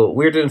 here we go.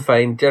 We're Doing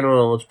Fine General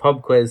Knowledge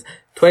Pub Quiz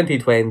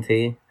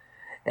 2020.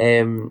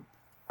 And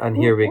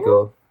here we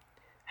go.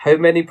 How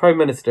many prime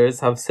ministers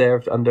have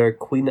served under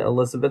Queen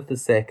Elizabeth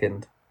II?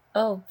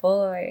 Oh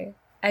boy.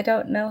 I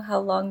don't know how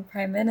long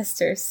prime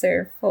ministers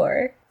serve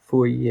for.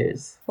 4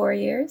 years. 4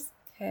 years?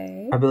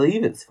 Okay. I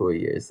believe it's 4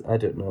 years. I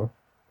don't know.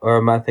 Or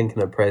am I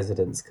thinking of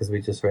presidents because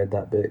we just read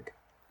that book?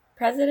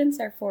 Presidents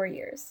are 4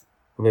 years.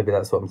 Maybe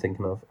that's what I'm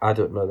thinking of. I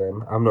don't know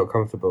them. I'm not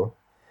comfortable.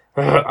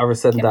 I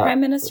rescind Can that.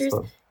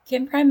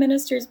 Can prime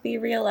ministers be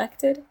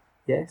re-elected?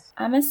 Yes.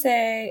 I'm gonna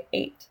say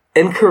 8.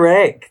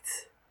 Incorrect.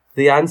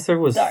 The answer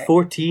was Sorry.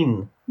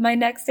 14. My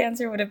next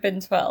answer would have been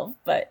 12,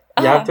 but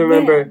You have to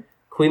remember, man.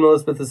 Queen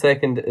Elizabeth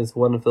II is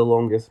one of the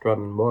longest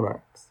running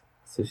monarchs.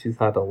 So she's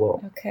had a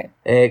lot.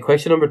 Okay.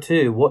 Question number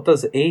 2. What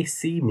does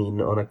AC mean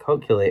on a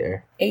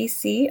calculator?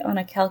 AC on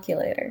a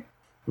calculator.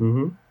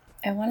 Mm-hmm.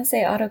 I want to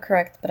say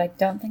autocorrect, but I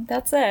don't think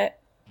that's it.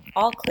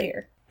 All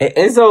clear. It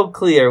is all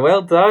clear.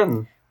 Well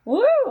done.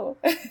 Woo!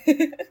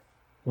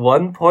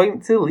 1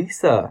 point to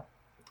Lisa.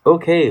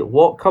 Okay,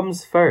 what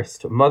comes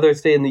first?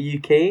 Mother's Day in the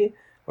UK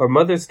or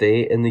Mother's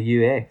Day in the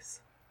US?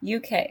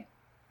 UK.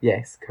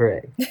 Yes,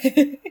 correct.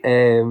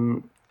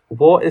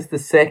 What is the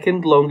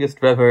second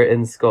longest river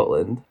in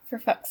Scotland? For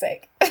fuck's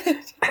sake.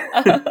 I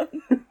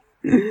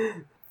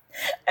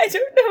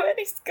don't know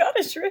any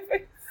Scottish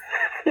rivers.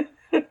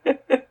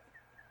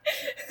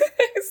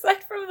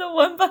 Aside from the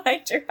one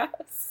behind your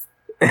house.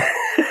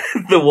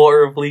 The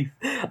Water of Leith.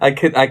 I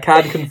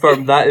can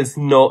confirm that is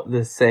not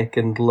the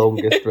second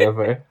longest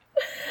river.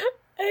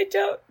 I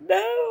don't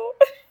know.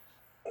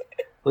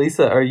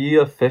 Lisa, are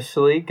you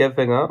officially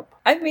giving up?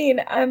 I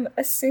mean, I'm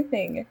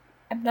assuming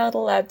I'm not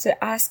allowed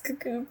to ask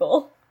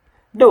Google.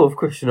 No, of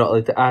course you're not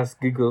allowed to ask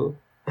Google.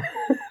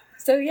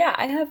 So yeah,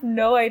 I have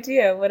no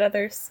idea what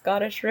other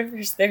Scottish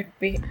rivers there'd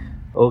be.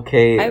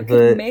 Okay, I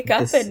could make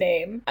up a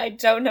name. I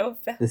don't know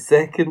if that... The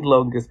second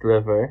longest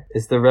river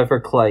is the River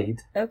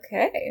Clyde.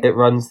 Okay. It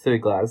runs through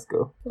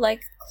Glasgow.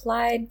 Like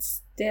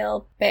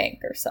Clydesdale Bank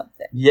or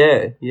something.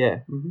 Yeah.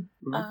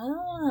 Mm-hmm.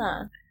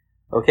 Ah.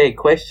 Okay,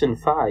 question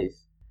 5.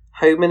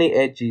 How many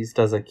edges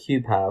does a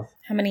cube have?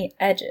 How many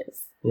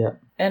edges? Yeah.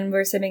 And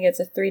we're assuming it's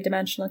a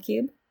 3-dimensional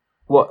cube?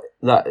 What?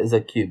 That is a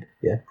cube,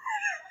 yeah.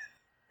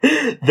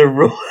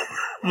 The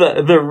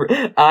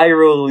eye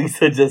roll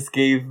Lisa just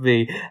gave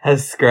me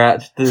has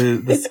scratched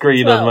the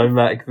screen on my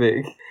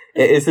MacBook.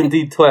 It is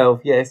indeed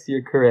 12. Yes,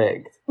 you're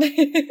correct.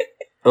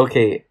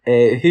 Okay,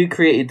 who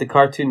created the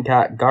cartoon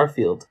cat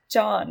Garfield?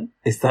 John.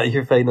 Is that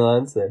your final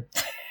answer?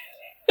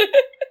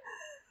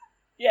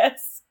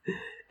 Yes.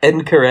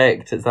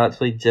 Incorrect. It's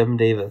actually Jim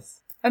Davis.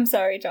 I'm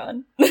sorry,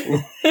 John.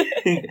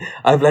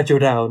 I've let you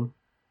down.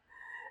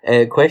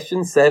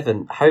 Question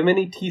 7. How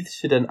many teeth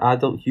should an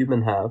adult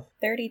human have?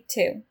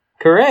 32.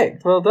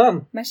 Correct. Well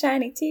done. My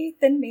shiny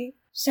teeth and me.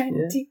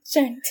 Shiny teeth,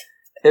 shiny teeth.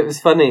 It was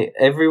funny.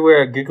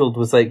 Everywhere I googled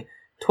was like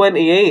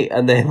 28,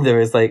 and then there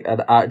was like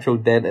an actual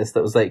dentist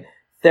that was like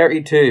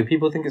 32.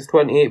 People think it's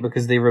 28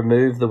 because they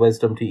remove the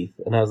wisdom teeth.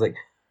 And I was like,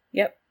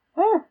 yep.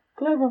 Ah,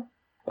 clever.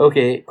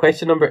 Okay,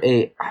 question number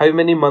 8. How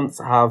many months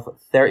have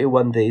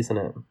 31 days in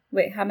it?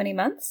 Wait, how many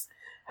months?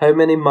 How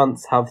many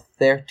months have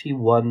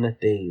 31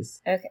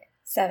 days? Okay,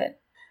 7.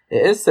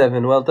 It is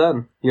 7. Well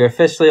done. You're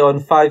officially on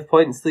 5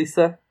 points,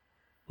 Lisa.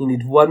 You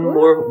need one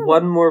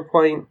more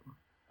point,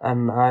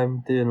 and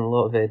I'm doing a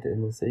lot of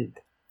editing this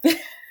week.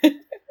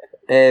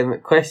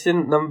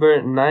 Question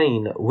number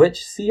 9.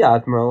 Which sea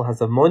admiral has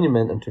a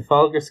monument in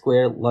Trafalgar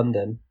Square,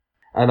 London?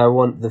 And I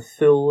want the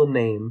full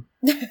name.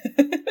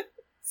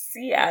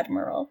 Sea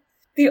Admiral.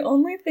 The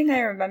only thing I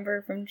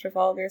remember from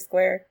Trafalgar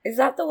Square, is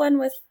that the one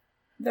with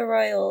the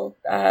Royal,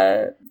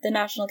 the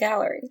National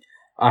Gallery?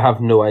 I have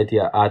no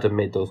idea. Adam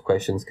made those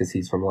questions because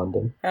he's from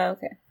London. Oh,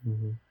 okay.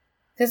 Mm-hmm.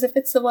 Because if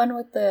it's the one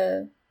with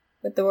the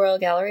Royal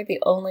Gallery,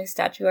 the only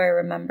statue I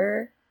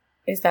remember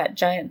is that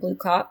giant blue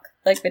cock,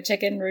 like the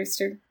chicken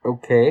rooster.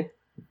 Okay.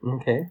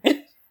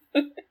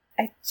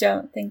 I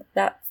don't think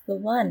that's the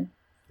one.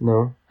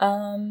 No.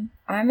 I'm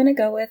gonna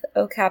go with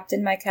 "Oh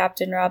Captain, My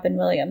Captain," Robin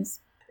Williams.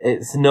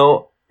 It's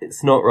not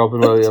Robin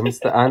Williams.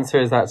 The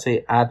answer is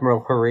actually Admiral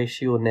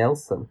Horatio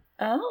Nelson.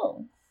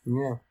 Oh.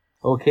 Yeah.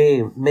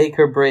 Okay, make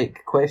or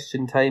break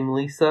question time,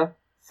 Lisa.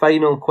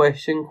 Final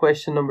question,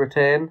 question number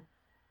 10.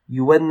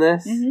 You win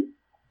this. Mm-hmm.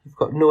 You've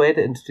got no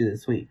editing to do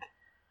this week.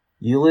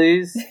 You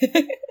lose.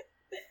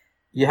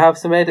 You have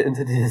some editing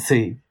to do this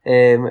week.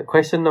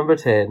 Question number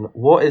 10.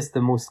 What is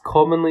the most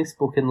commonly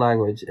spoken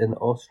language in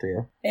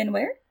Austria? In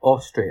where?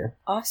 Austria.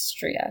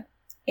 Austria.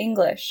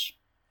 English.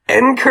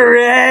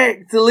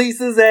 Incorrect!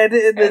 Lisa's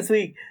edited this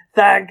week.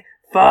 Thank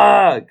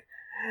fuck!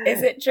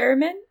 Is it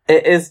German?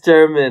 It is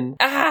German.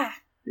 Ah!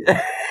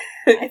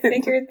 I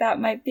figured that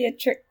might be a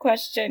trick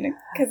question,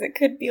 because it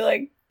could be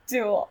like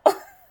dual.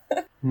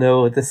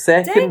 No, the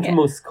second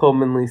most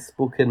commonly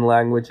spoken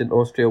language in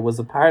Austria was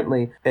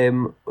apparently it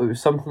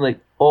was something like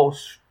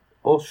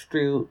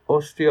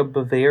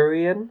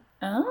Austro-Bavarian.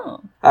 Oh.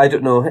 I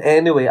don't know.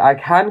 Anyway, I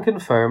can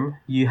confirm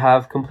you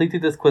have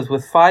completed this quiz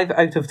with 5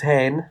 out of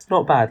 10. It's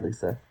not bad,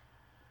 Lisa.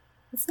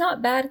 It's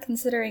not bad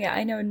considering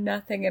I know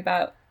nothing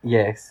about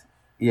Yes.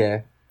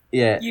 Yeah.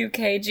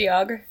 UK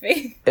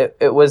geography.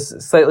 It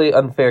was slightly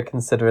unfair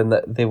considering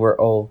that they were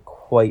all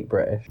quite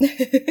British.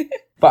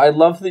 But I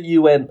love that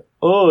you went,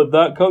 oh,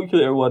 that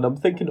calculator one, I'm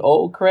thinking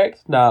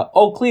autocorrect? Nah,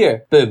 all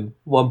clear. Boom,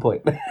 1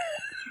 point.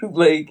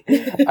 Like,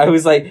 I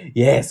was like,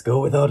 yes,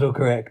 go with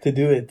autocorrect to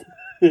do it.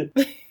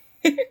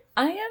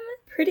 I am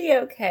pretty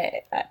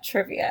okay at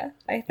trivia,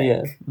 I think.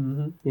 Yeah.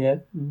 Mm-hmm. Yeah.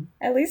 Mm-hmm.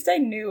 At least I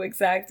knew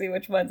exactly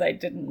which ones I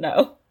didn't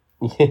know.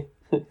 Yeah,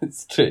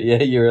 it's true.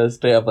 Yeah, you're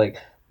straight up like,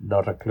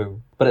 not a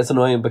clue. But it's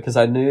annoying because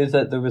I knew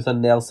that there was a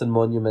Nelson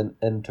monument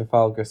in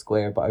Trafalgar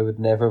Square, but I would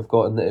never have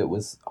gotten that it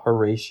was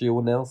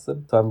Horatio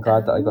Nelson. So I'm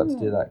glad that I got to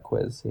do that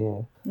quiz.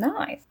 Yeah.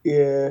 Nice.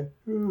 Yeah.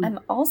 I'm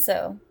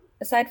also,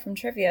 aside from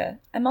trivia,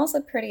 I'm also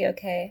pretty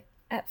okay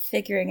at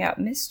figuring out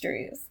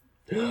mysteries.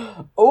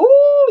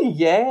 Oh, Oh,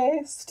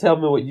 yes. Tell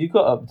me what you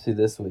got up to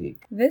this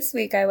week. This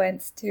week I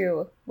went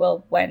to,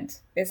 well, went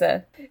is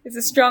a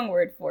strong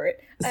word for it.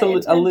 So I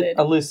attended,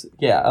 a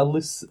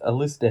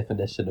loose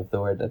definition of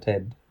the word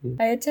attend.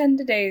 I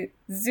attended a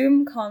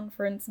Zoom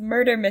conference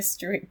murder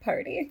mystery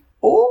party.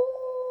 Oh,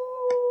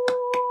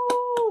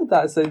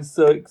 that sounds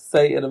so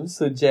exciting. I'm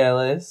so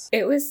jealous.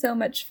 It was so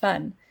much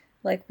fun.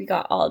 Like, we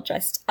got all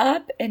dressed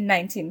up in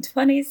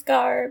 1920s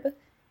garb,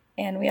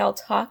 and we all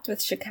talked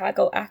with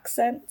Chicago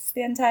accents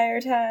the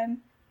entire time.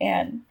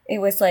 And it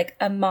was like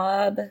a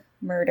mob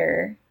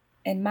murder,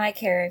 and my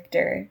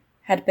character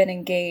had been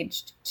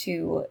engaged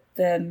to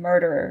the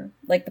murderer,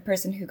 like the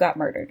person who got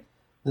murdered.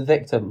 The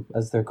victim,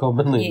 as they're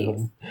commonly Yes.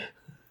 known.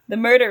 The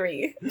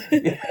murderee.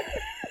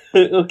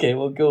 Okay,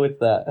 we'll go with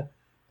that.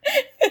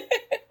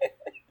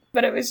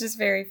 But it was just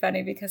very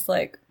funny because,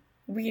 like,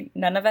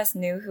 none of us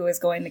knew who was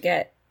going to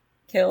get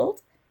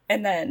killed.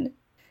 And then,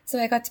 so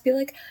I got to be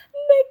like,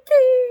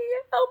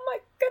 Nikki, oh my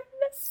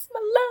goodness,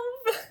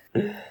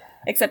 my love.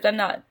 Except I'm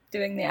not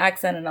doing the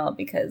accent and all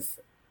because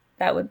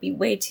that would be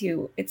way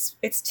too,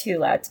 it's too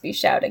loud to be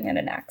shouting in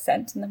an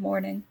accent in the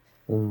morning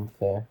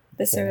Fair.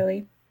 this fair.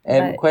 early.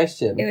 But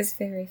Question. it was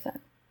very fun.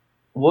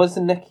 Was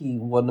Nicky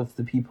one of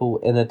the people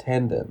in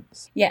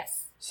attendance?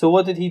 Yes. So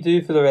what did he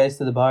do for the rest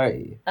of the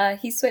party?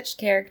 He switched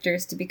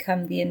characters to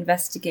become the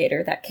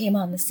investigator that came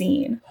on the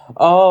scene.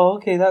 Oh,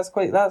 okay, that's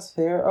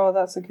fair. Oh,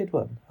 that's a good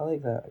one. I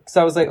like that. Because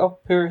I was like, oh,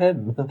 poor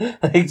him.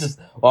 Like, just,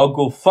 well, I'll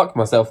go fuck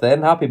myself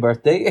then. Happy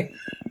birthday.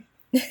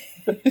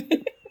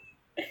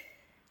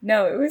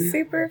 No, it was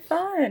super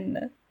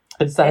fun.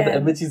 I just had the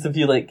And- images of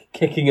you, like,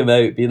 kicking him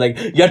out, being like,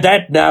 you're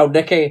dead now,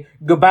 Nicky.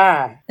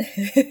 Goodbye.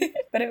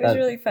 But it was That's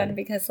really fun funny.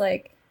 because,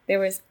 like, there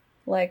was,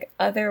 like,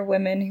 other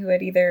women who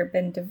had either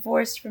been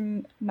divorced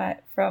from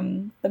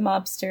the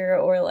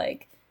mobster or,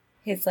 like,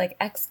 his, like,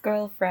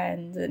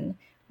 ex-girlfriend, and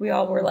we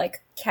all were,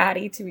 like,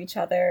 catty to each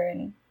other,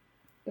 and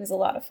it was a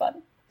lot of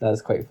fun.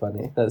 That's quite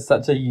funny. That's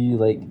such a you,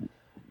 like,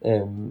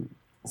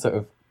 sort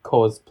of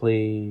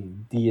cosplay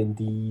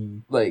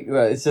D&D. Like,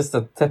 it's just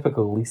a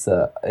typical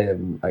Lisa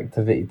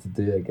activity to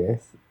do, I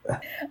guess.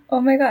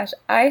 Oh my gosh,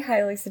 I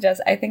highly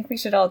suggest. I think we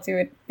should all do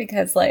it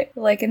because, like,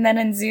 and then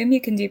in Zoom you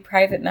can do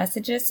private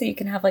messages, so you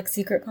can have, like,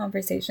 secret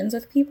conversations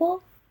with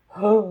people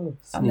Oh,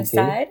 on the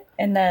sneaky. side.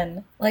 And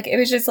then, like, it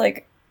was just,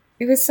 like,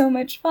 it was so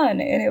much fun,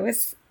 and it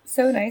was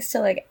so nice to,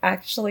 like,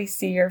 actually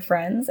see your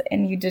friends,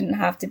 and you didn't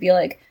have to be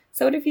like,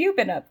 so what have you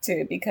been up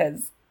to?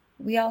 Because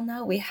we all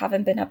know we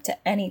haven't been up to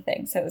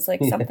anything, so it was, like,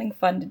 Yeah. something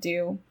fun to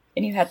do,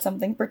 and you had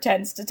something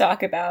pretend to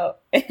talk about,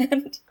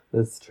 and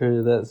That's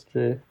true, that's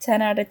true.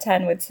 10 out of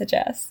 10 would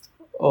suggest.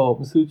 Oh,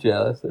 I'm so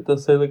jealous. It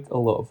does sound like a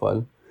lot of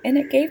fun. And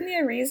it gave me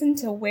a reason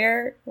to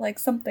wear, like,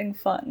 something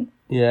fun.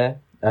 Yeah,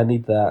 I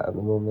need that at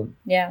the moment.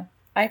 Yeah.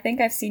 I think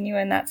I've seen you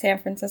in that San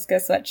Francisco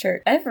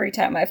sweatshirt every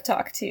time I've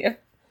talked to you.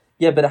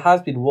 Yeah, but it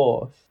has been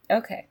washed.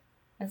 Okay.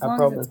 As I long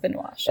promise. as it's been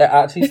washed. It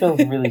actually smells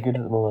really good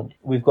at the moment.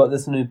 We've got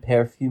this new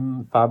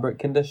perfume fabric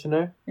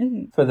conditioner.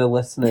 Mhm. For the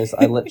listeners,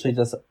 I literally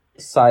just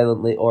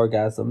silently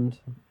orgasmed.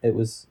 It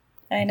was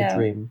I the know.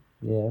 dream.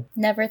 Yeah.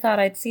 Never thought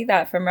I'd see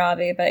that from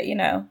Robbie, but you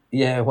know.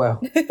 Yeah,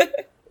 well.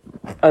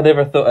 I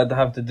never thought I'd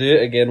have to do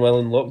it again while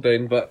in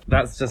lockdown, but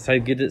that's just how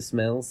good it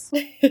smells.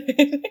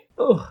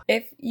 Oh,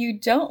 If you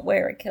don't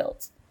wear a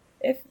kilt,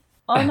 if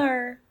on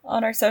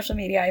our social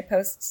media I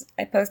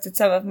posted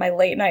some of my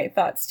late night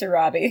thoughts to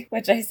Robbie,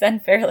 which I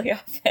send fairly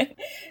often. Saying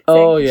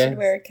Oh, he yes. should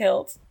wear a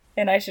kilt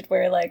and I should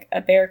wear like a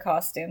bear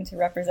costume to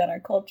represent our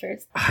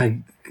cultures.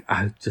 I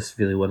just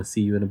really want to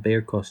see you in a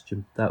bear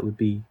costume. That would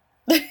be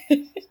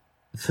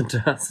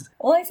fantastic.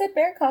 Well, I said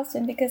bear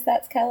costume because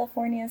that's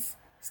California's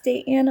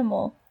state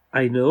animal.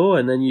 I know,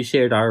 and then you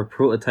shared our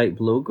prototype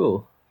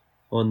logo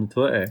on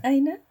Twitter. I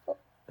know.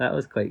 That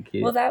was quite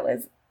cute. Well,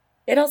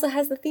 it also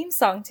has the theme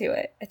song to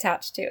it,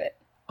 attached to it.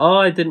 Oh,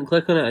 I didn't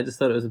click on it. I just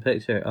thought it was a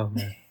picture. Oh,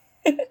 man.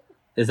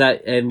 Is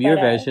that your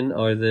But, version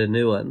or the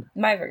new one?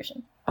 My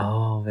version.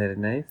 Oh, very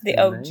nice. The very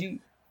OG. nice.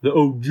 The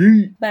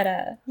OG. But,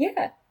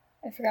 yeah.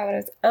 I forgot what it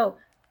was. Oh,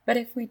 but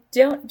if we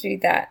don't do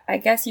that, I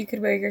guess you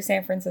could wear your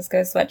San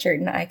Francisco sweatshirt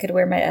and I could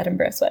wear my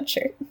Edinburgh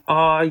sweatshirt.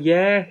 Oh,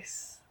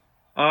 yes.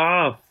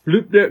 Ah,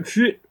 flip that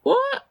shit.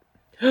 What?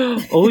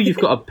 Oh, you've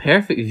got a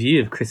perfect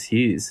view of Chris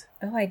Hughes.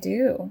 Oh, I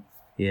do.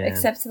 Yeah.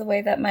 Except the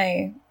way that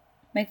my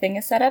thing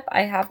is set up,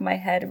 I have my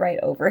head right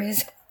over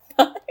his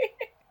body.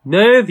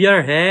 Move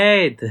your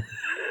head.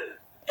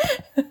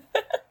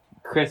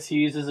 Chris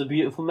Hughes is a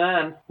beautiful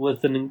man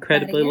with an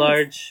incredibly is.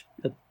 large...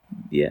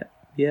 yeah,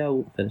 I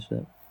won't finish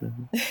that.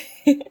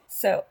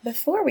 So,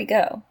 before we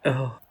go,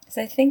 Oh, because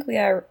I think we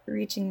are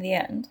reaching the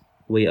end,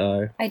 we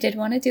are. I did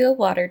want to do a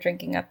water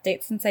drinking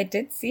update since I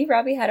did see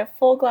Robbie had a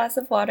full glass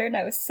of water and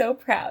I was so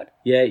proud.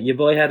 Yeah, your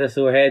boy had a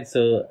sore head,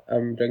 so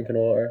I'm drinking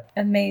water.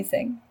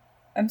 Amazing.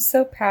 I'm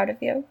so proud of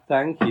you.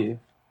 Thank you.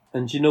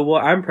 And do you know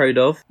what I'm proud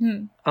of?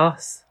 Hmm.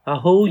 Us. A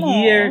whole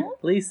Aw. year,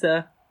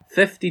 Lisa.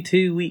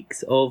 52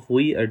 weeks of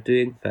We Are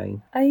Doing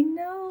Fine. I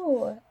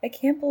know. I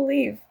can't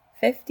believe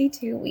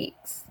 52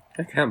 weeks.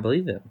 I can't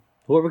believe it.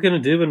 What are we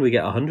going to do when we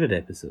get 100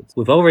 episodes?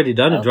 We've already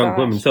done a Oh, Drunk gosh.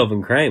 Woman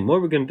Solving Crime. What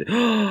are we going to do?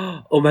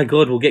 Oh my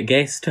god, we'll get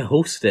guests to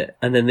host it,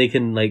 and then they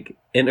can, like,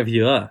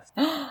 interview us.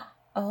 Oh.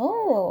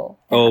 Oh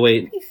that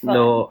wait, would be fun.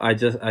 no, I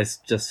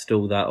just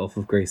stole that off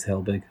of Grace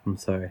Helbig. I'm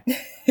sorry.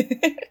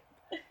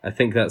 I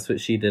think that's what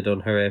she did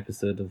on her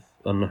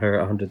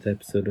 100th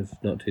episode of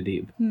Not Too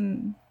Deep.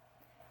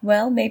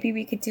 Well, maybe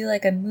we could do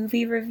like a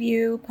movie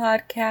review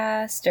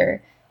podcast,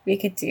 or we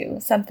could do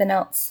something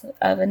else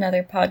of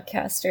another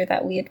podcaster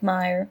that we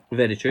admire.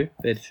 Very true,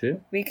 very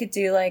true. We could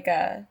do like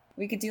a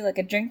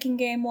drinking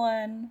game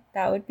one.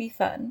 That would be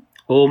fun.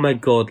 Oh my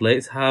god,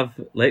 let's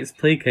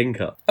play King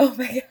Cup. Oh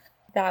my god,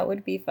 that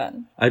would be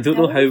fun. I don't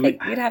know how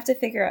we'd have to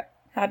figure out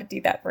how to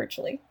do that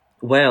virtually.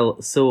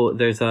 Well, so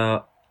there's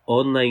a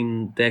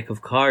online deck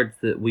of cards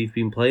that we've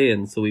been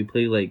playing, so we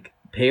play like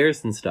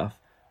pairs and stuff,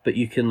 but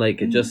you can like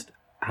just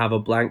have a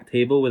blank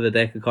table with a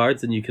deck of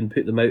cards and you can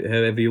put them out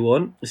however you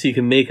want. So you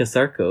can make a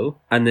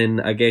circle, and then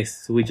I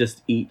guess we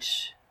just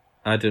each,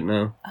 I don't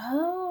know.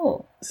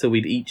 Oh. So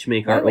we'd each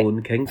make our Wait.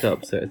 own King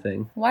Cup sort of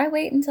thing. Why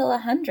wait until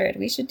 100?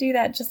 We should do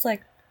that just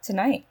like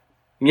tonight.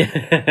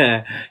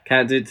 Yeah,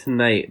 can't do it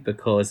tonight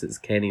because it's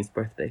Kenny's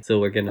birthday. So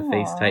we're gonna Aw.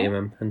 FaceTime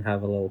him and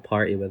have a little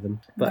party with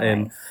him. But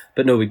Nice.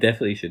 but no, we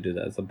definitely should do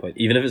that at some point.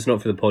 Even if it's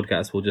not for the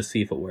podcast, we'll just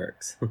see if it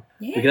works.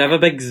 Yeah. We can have a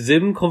big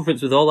Zoom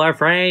conference with all our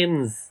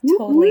friends.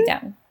 Totally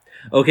down.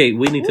 Okay,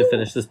 we need to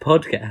finish this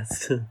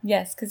podcast.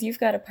 Yes, because you've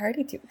got a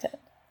party to attend.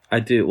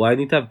 I do. Well, I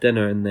need to have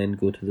dinner and then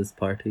go to this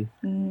party.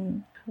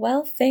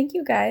 Well, thank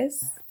you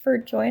guys for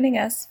joining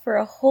us for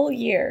a whole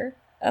year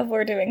of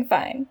We're Doing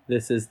Fine.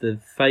 This is the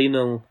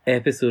final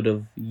episode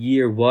of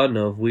year 1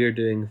 of We're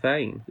Doing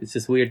Fine. It's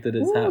just weird that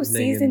it's Ooh, happening.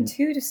 season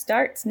 2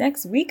 starts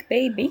next week,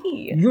 baby.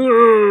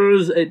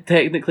 Yes! It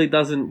technically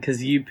doesn't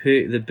because you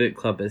put the book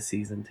club as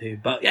season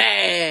 2, but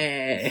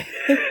yeah!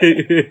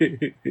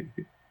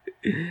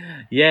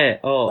 Yeah,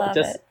 Love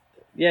it.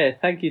 yeah,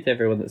 thank you to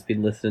everyone that's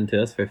been listening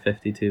to us for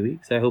 52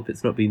 weeks. I hope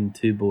it's not been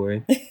too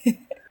boring.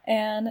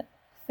 And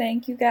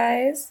thank you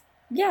guys.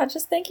 Yeah,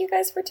 just thank you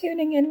guys for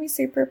tuning in. We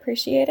super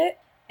appreciate it.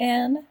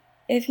 And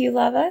if you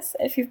love us,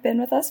 if you've been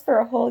with us for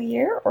a whole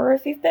year, or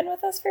if you've been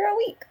with us for a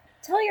week,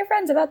 tell your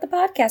friends about the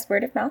podcast.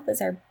 Word of mouth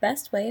is our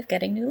best way of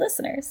getting new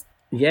listeners.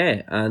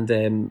 Yeah,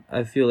 and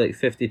I feel like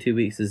 52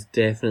 weeks is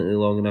definitely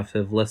long enough to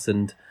have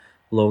listened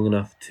long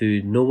enough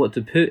to know what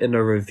to put in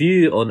a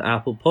review on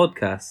Apple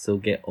Podcasts, so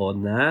get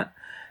on that.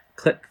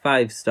 Click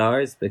 5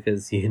 stars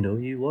because you know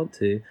you want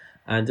to,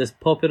 and just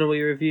pop in a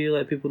wee review,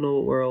 let people know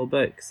what we're all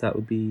about, because that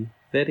would be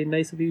very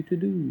nice of you to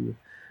do.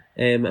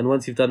 And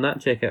once you've done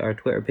that, check out our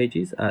Twitter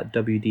pages at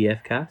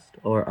WDFcast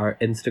or our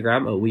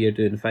Instagram at We Are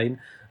Doing Fine.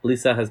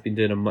 Lisa has been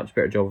doing a much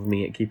better job of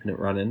me at keeping it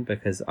running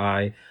because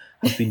I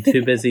have been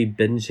too busy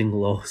binging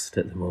Lost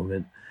at the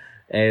moment.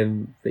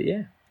 But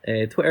yeah,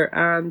 Twitter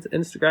and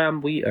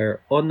Instagram, we are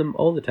on them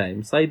all the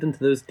time. Slide into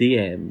those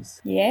DMs.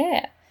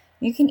 Yeah.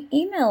 You can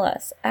email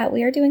us at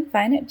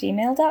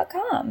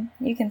wearedoingfine@gmail.com.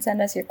 You can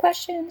send us your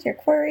questions, your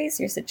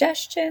queries, your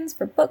suggestions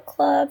for book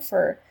club,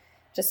 for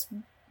just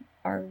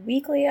our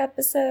weekly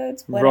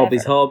episodes, whatever.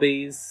 Robbie's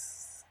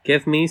hobbies.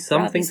 Give me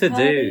something Robbie's to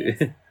do.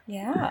 hobbies.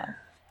 Yeah.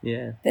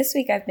 Yeah. This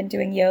week I've been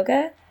doing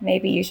yoga.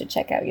 Maybe you should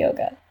check out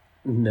yoga.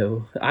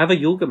 No. I have a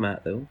yoga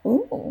mat though.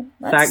 Ooh,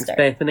 let's Thanks, start.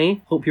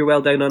 Bethany. Hope you're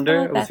well down under.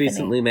 Oh, I was Bethany.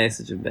 recently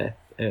messaging Beth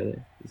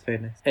earlier. It's very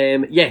nice.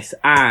 Yes,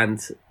 and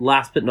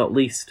last but not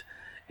least,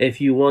 if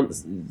you want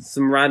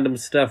some random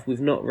stuff, we've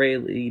not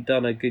really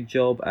done a good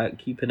job at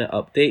keeping it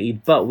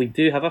updated, but we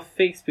do have a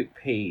Facebook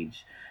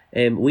page.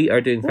 We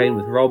Are Doing Fine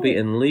with Robbie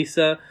and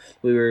Lisa.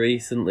 We were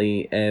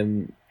recently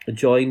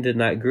joined in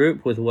that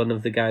group with one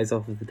of the guys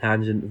off of the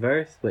Tangent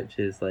Verse, which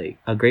is like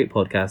a great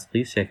podcast.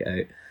 Please check it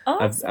out.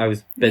 Awesome. I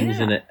was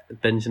binging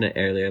it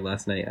earlier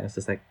last night. I was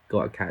just like,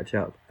 gotta catch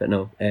up. But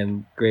no,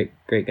 great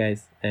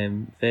guys.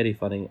 Very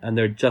funny, and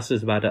they're just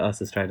as bad at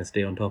us as trying to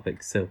stay on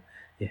topic. So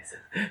yes,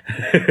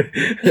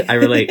 I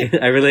relate.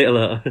 I relate a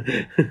lot.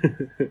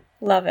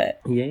 Love it.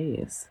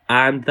 Yes,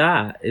 and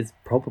that is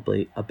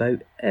probably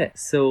about it.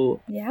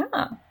 So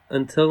Yeah.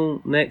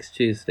 until next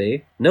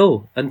Tuesday,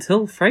 no,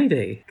 until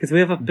Friday, because we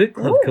have a book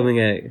club Ooh.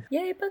 coming out.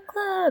 Yay, book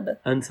club.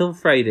 Until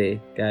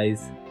Friday,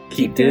 guys,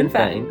 keep doing doing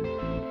fine.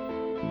 fine.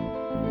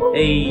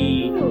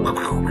 Hey.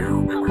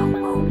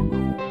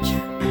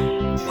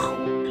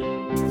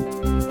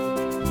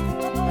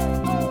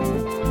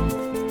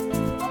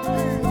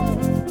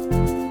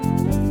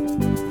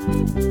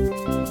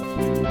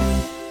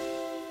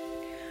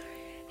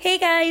 Hey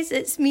guys,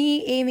 it's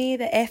me, Amy,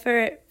 the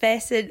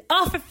effervescent...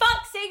 Oh, for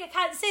fuck's sake, I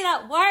can't say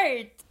that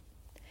word!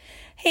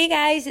 Hey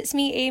guys, it's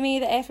me, Amy,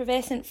 the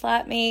effervescent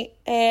flatmate.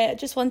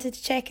 Just wanted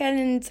to check in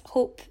and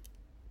hope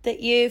that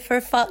you,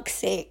 for fuck's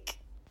sake.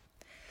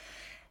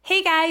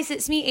 Hey guys,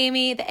 it's me,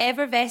 Amy, the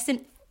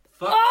effervescent...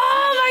 Oh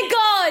my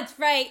god!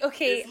 Right,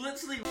 okay.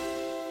 Literally...